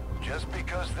 people. Just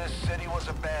because this city was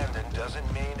abandoned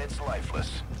doesn't mean it's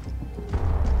lifeless.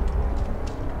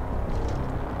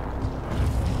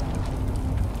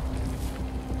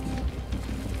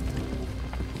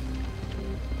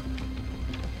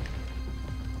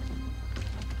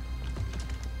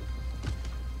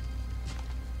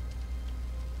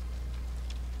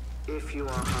 If you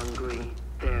are hungry,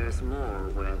 there's more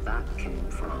where that came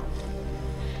from.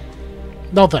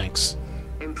 No thanks.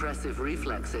 Impressive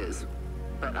reflexes,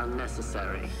 but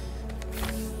unnecessary.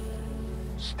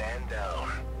 Stand down.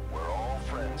 We're all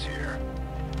friends here.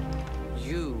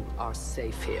 You are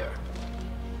safe here.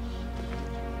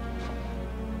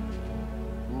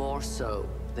 More so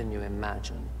than you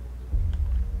imagine.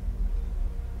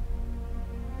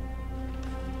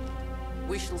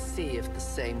 We shall see if the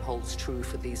same holds true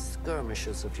for these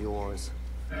skirmishers of yours.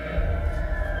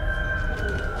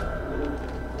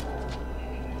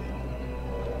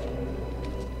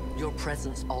 Your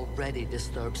presence already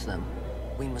disturbs them.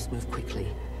 We must move quickly.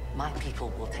 My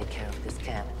people will take care of this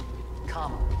camp.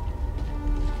 Come.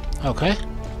 Okay.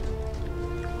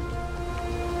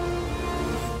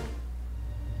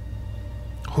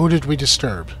 Who did we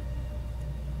disturb?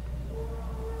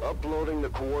 Uploading the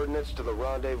coordinates to the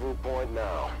rendezvous point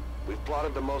now. We've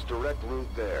plotted the most direct route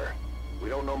there. We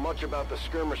don't know much about the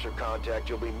skirmisher contact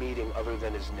you'll be meeting other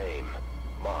than his name.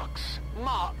 Mox.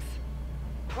 Mox?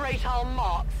 Praetor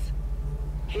Mox?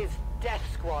 His death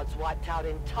squads wiped out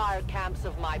entire camps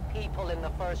of my people in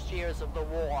the first years of the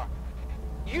war.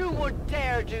 You would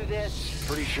dare do this?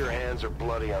 Pretty sure hands are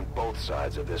bloody on both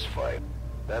sides of this fight.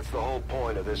 That's the whole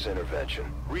point of this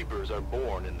intervention. Reapers are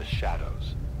born in the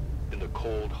shadows, in the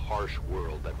cold, harsh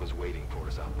world that was waiting for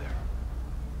us out there.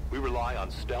 We rely on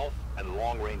stealth and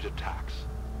long-range attacks.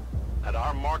 And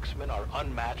our marksmen are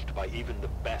unmatched by even the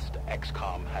best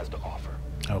XCOM has to offer.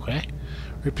 Okay.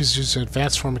 Reapers use an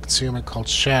advanced form of concealment called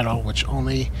Shadow, which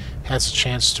only has a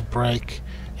chance to break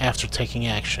after taking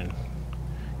action.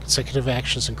 Consecutive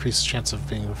actions increase the chance of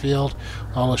being revealed.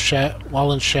 While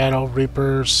in Shadow,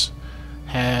 Reapers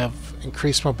have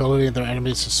increased mobility and their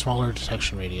enemies a smaller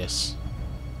detection radius.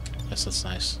 Yes, that's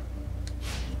nice.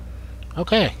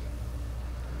 Okay.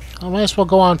 I might as well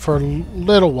go on for a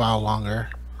little while longer.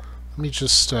 Let me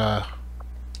just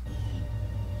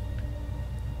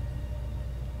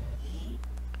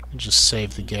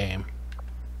save the game.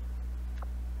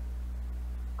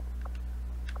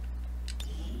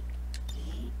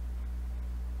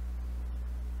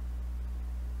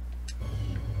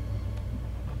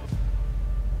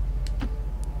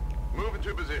 Move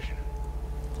into position.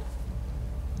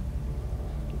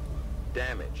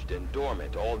 Damaged and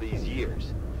dormant all these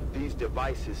years, these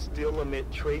devices still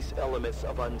emit trace elements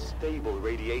of unstable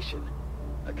radiation.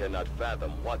 I cannot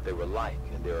fathom what they were like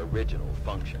in their original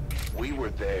function. We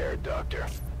were there, Doctor.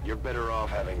 You're better off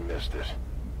having missed it.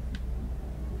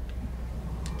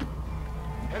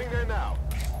 Heading there now.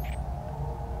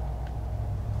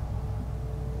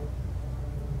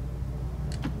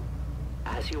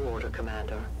 As you order,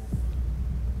 Commander.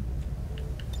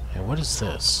 Hey, what is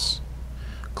this?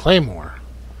 Claymore.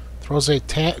 Throws a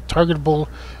targetable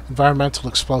environmental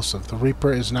explosive. The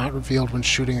Reaper is not revealed when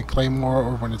shooting a Claymore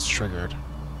or when it's triggered.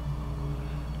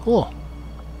 Cool.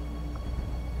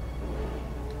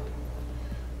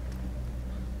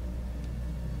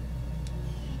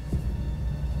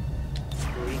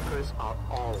 Reapers are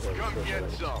always Come get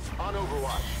vigilant. some. On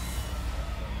Overwatch.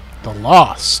 The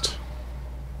Lost.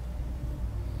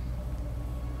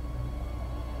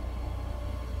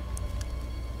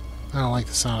 I don't like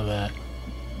the sound of that.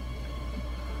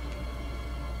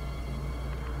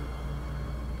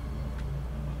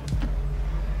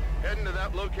 Heading to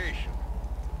that location.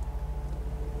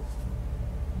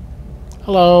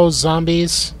 Hello,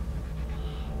 zombies.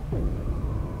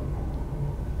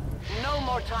 No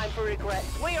more time for regret.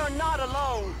 We are not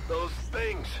alone. Those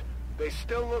things, they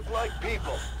still look like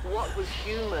people. What was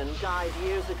human died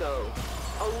years ago.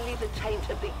 Only the taint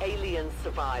of the aliens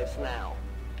survives now.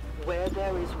 Where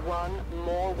there is one,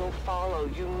 more will follow.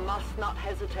 You must not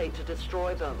hesitate to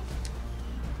destroy them.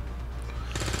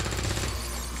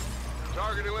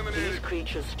 Target eliminated. These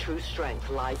creatures' true strength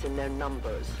lies in their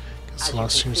numbers. It's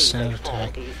lost human standard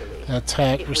attack. The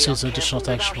attack receives an additional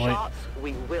attack point.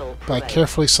 By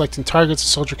carefully selecting targets, a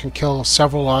soldier can kill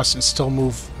several lost and still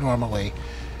move normally.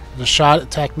 If the shot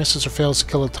attack misses or fails to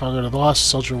kill a target of the lost, the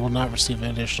soldier will not receive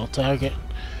an additional target.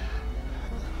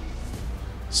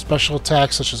 Special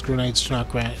attacks such as grenades do not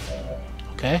grant.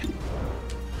 Okay.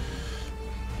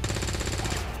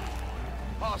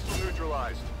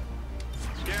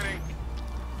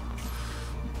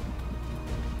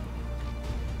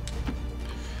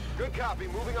 Good copy.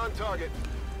 Moving on target.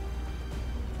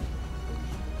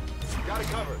 Got it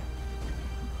covered.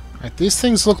 Alright, these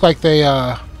things look like they,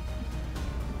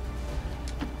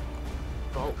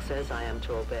 Volk says I am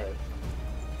to obey.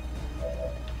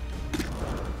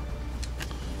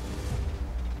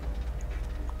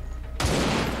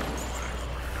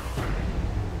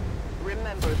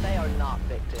 Remember, they are not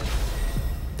victims.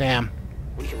 damn.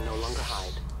 We can no longer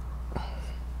hide.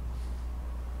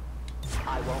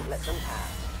 I won't let them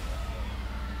pass.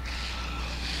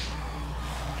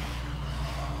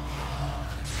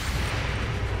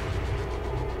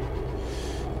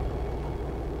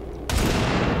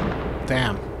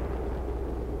 Damn.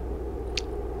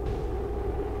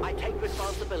 I take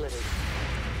responsibility.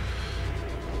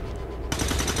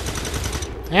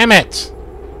 Damn it!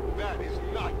 That is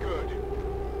not good.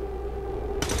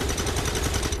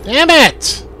 Damn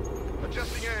it!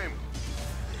 Adjusting aim.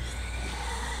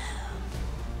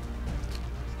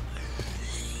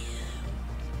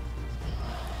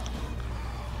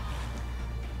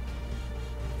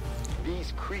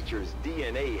 These creatures'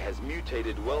 DNA has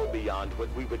mutated well beyond what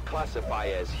we would classify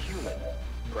as human.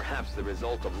 Perhaps the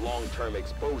result of long-term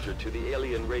exposure to the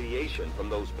alien radiation from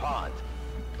those pods.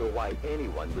 Though why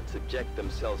anyone would subject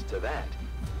themselves to that,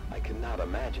 I cannot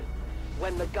imagine.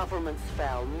 When the governments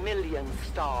fell, millions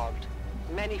starved.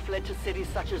 Many fled to cities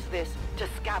such as this to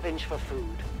scavenge for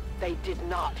food. They did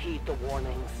not heed the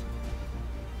warnings.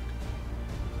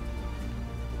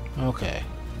 Okay.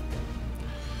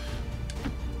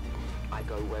 I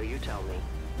go where you tell me.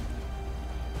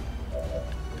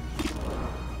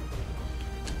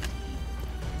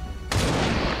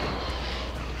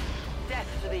 Death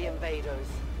to the invaders.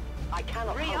 I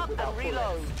cannot hunt without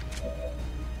reload.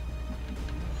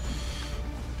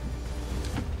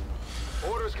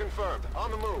 Orders confirmed.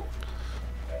 On the move.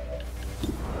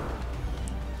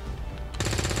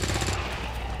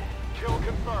 Kill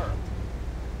confirmed.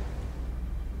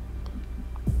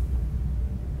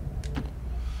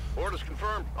 Orders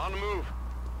confirmed. On the move.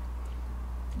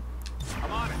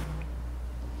 I'm on it.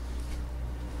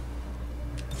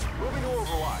 Moving to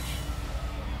Overwatch.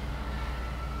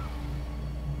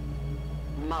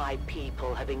 My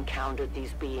people have encountered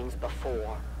these beings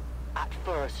before. At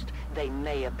first, they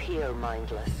may appear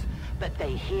mindless, but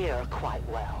they hear quite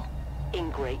well.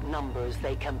 In great numbers,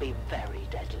 they can be very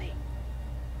deadly.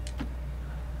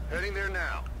 Heading there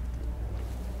now.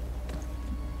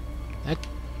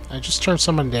 I just turned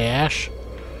someone to ash.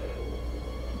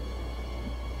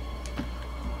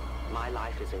 My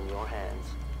life is in your hands.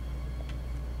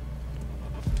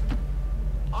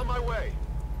 On my way.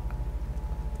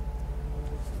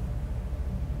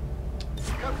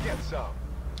 Come get some.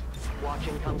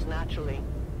 Watching comes naturally.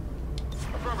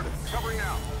 Affirmative. Covering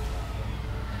now.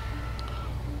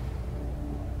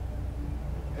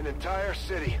 An entire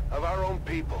city of our own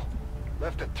people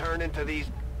left to turn into these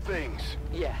things.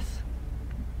 Yes.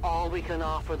 All we can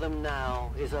offer them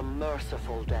now is a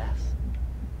merciful death.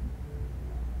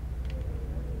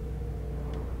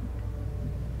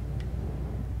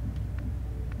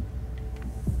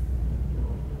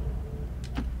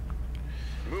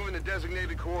 Moving to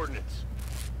designated coordinates.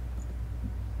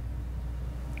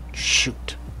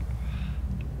 Shoot.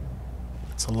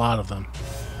 It's a lot of them.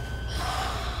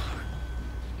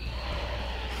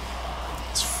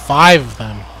 It's 5 of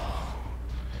them.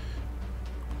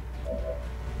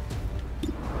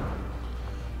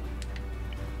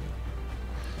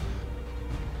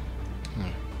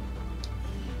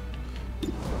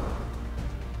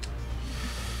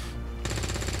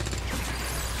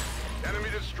 Enemy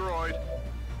destroyed.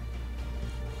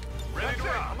 Ready to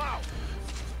rock. I'm out.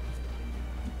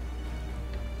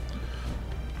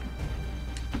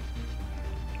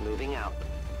 Moving out.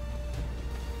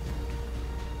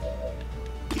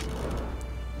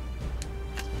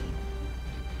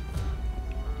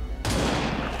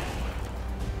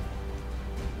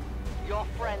 Your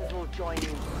friends will join you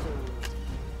soon.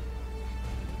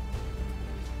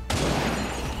 I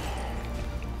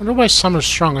wonder why some are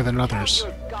stronger than others.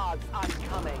 Count your gods, I'm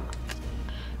coming.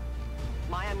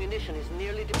 My ammunition is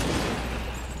nearly depleted.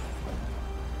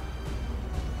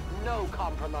 No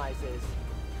compromises.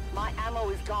 My ammo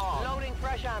is gone. Loading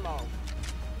fresh ammo.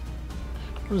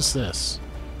 What is this?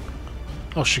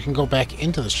 Oh, she can go back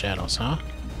into the shadows, huh?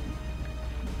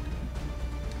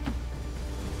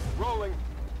 Rolling.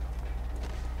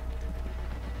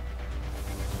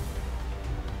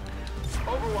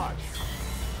 Overwatch.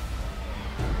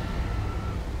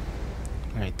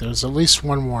 Alright, there's at least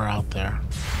one more out there.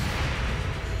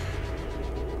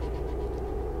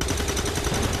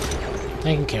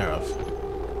 Taken care of.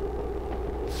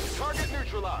 Target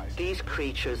neutralized. These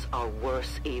creatures are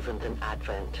worse even than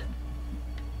Advent.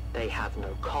 They have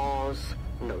no cause,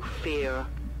 no fear.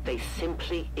 They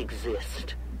simply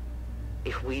exist.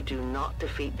 If we do not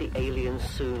defeat the aliens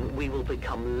soon, we will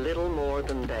become little more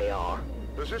than they are.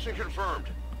 Position confirmed.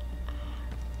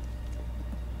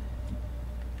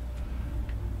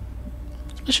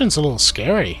 This mission's a little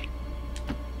scary.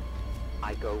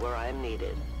 I go where I am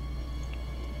needed.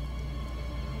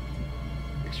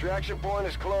 Extraction point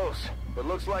is close, but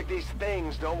looks like these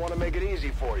things don't want to make it easy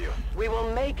for you. We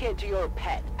will make it to your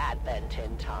pet Advent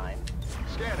in time.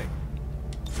 Scanning.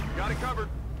 Got it covered.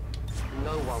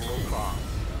 No one will cross.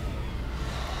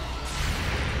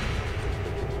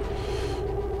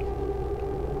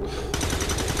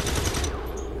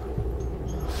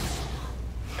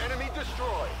 Enemy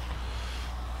destroyed.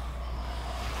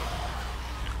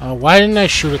 Why didn't I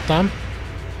shoot at them?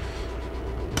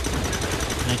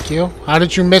 Thank you. How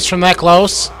did you miss from that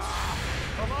close?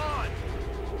 Come on.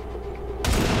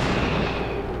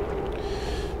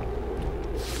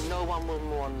 No one will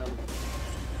mourn them.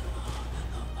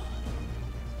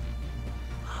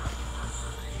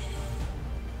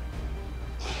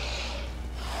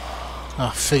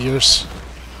 Oh, figures.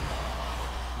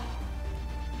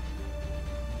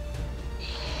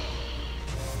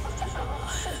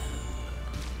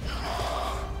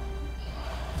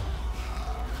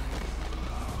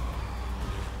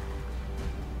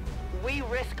 We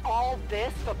risk all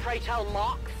this for pray tell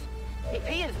Mox? If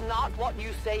he is not what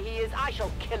you say he is, I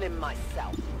shall kill him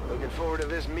myself. Looking forward to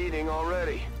this meeting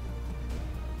already.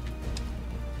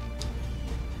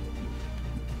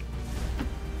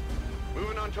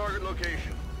 Moving on target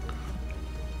location.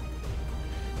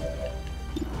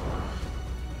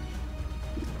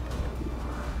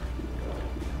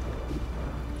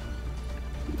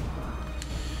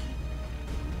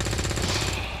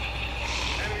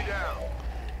 Enemy down.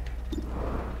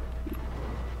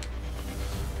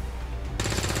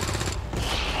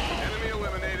 Enemy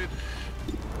eliminated.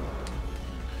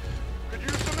 Could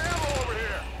use some ammo over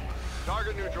here.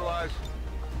 Target neutralized.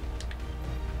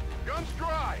 Guns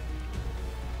dry.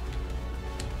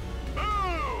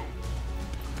 Boom!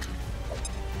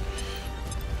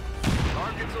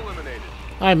 Targets eliminated.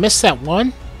 I missed that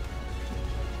one.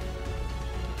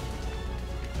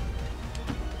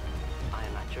 I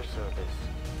am at your service.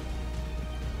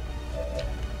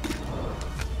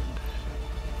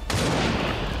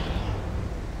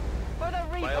 For the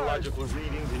Reapers! Biological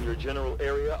readings in your general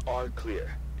area are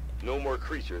clear. No more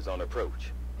creatures on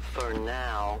approach. For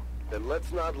now. Then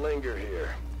let's not linger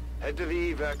here. Head to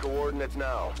the evac coordinates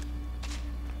now.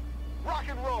 Rock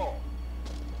and roll!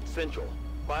 Central.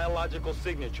 Biological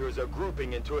signatures are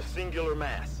grouping into a singular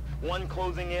mass. One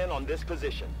closing in on this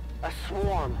position. A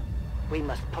swarm. We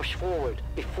must push forward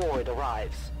before it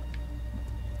arrives.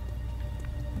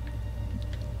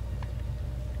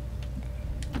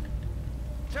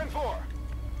 Ten-4.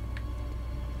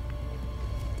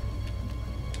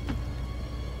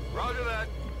 Roger that.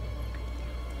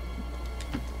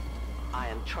 I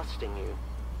am trusting you.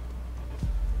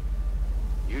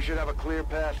 You should have a clear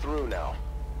path through now.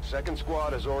 Second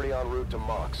squad is already en route to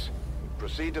Mox.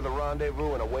 Proceed to the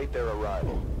rendezvous and await their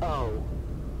arrival. Oh,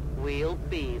 we'll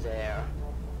be there.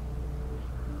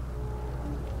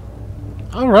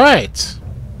 All right.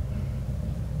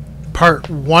 Part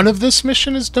 1 of this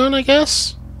mission is done, I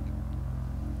guess.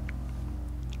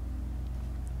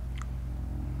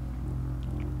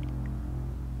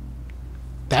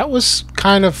 That was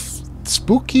kind of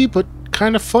spooky, but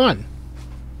kind of fun.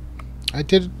 I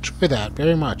did enjoy that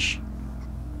very much.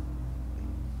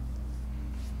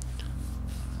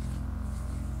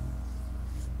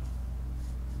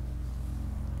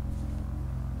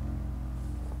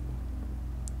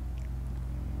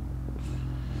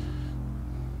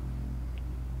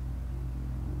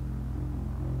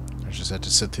 I just had to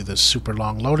sit through this super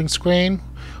long loading screen.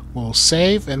 We'll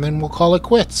save, and then we'll call it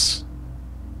quits.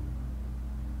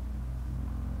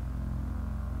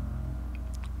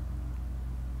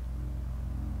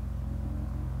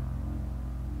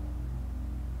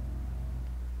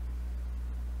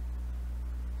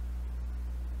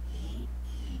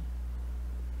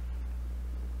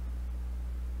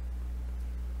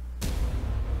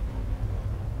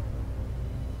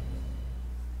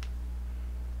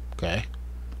 Okay.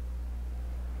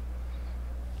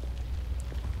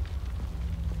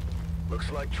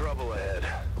 Looks like trouble ahead.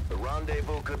 The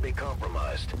rendezvous could be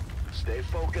compromised. Stay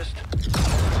focused.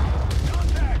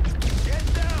 Contact! Get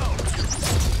down!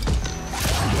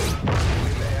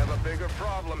 We may have a bigger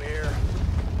problem here.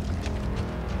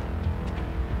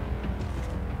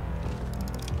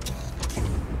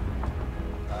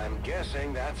 I'm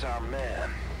guessing that's our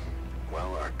man.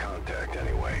 Well, our contact.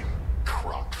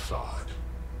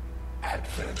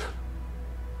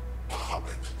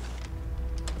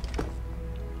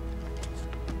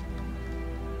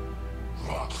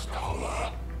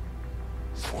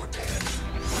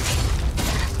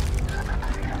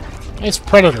 Nice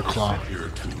predator claw. Here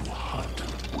to hunt, to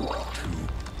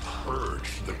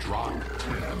purge the drop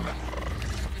 10,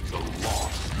 the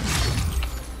lost.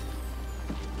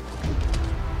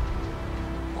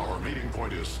 Our meeting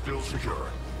point is still secure.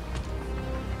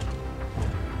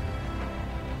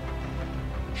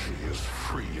 She is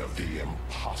free of the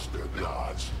imposter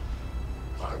gods.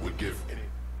 I would give any...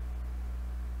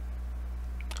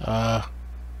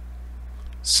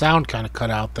 Sound kind of cut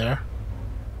out there.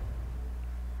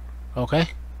 Okay.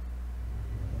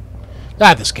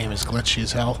 Ah, this game is glitchy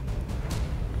as hell.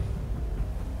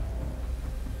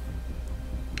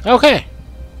 Okay.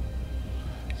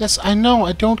 Yes, I know,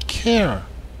 I don't care.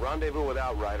 Rendezvous with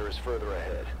Outrider is further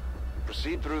ahead.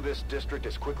 Proceed through this district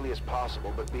as quickly as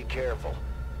possible, but be careful.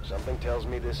 Something tells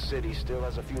me this city still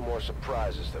has a few more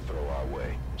surprises to throw our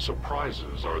way.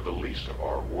 Surprises are the least of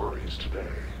our worries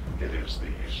today. It is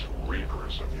these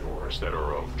Reapers of yours that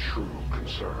are of true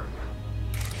concern.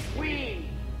 We,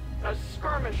 the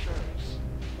skirmishers,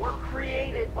 were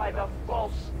created by the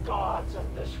false gods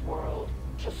of this world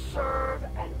to serve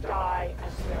and die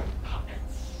as their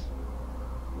puppets.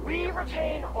 We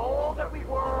retain all that we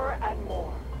were and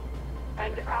more,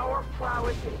 and our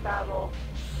prowess in battle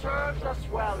serves us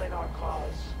well in our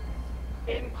cause.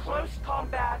 In close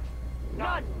combat,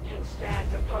 none can stand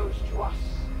opposed to us.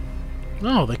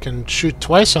 No, they can shoot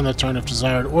twice on their turn if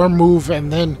desired, or move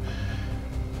and then...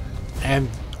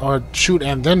 or shoot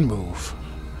and then move.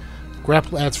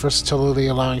 Grapple adds versatility,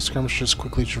 allowing skirmishers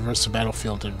quickly traverse the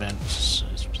battlefield and advance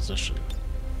his position.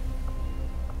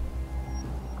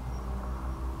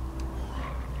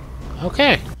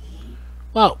 Okay.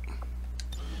 Well,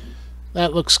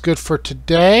 that looks good for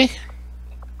today.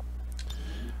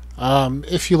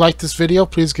 If you like this video,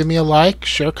 please give me a like,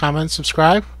 share, comment,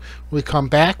 subscribe. When we come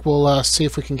back, we'll see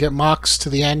if we can get Mox to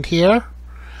the end here.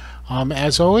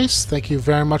 As always, thank you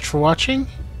very much for watching.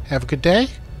 Have a good day,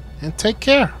 and take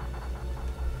care.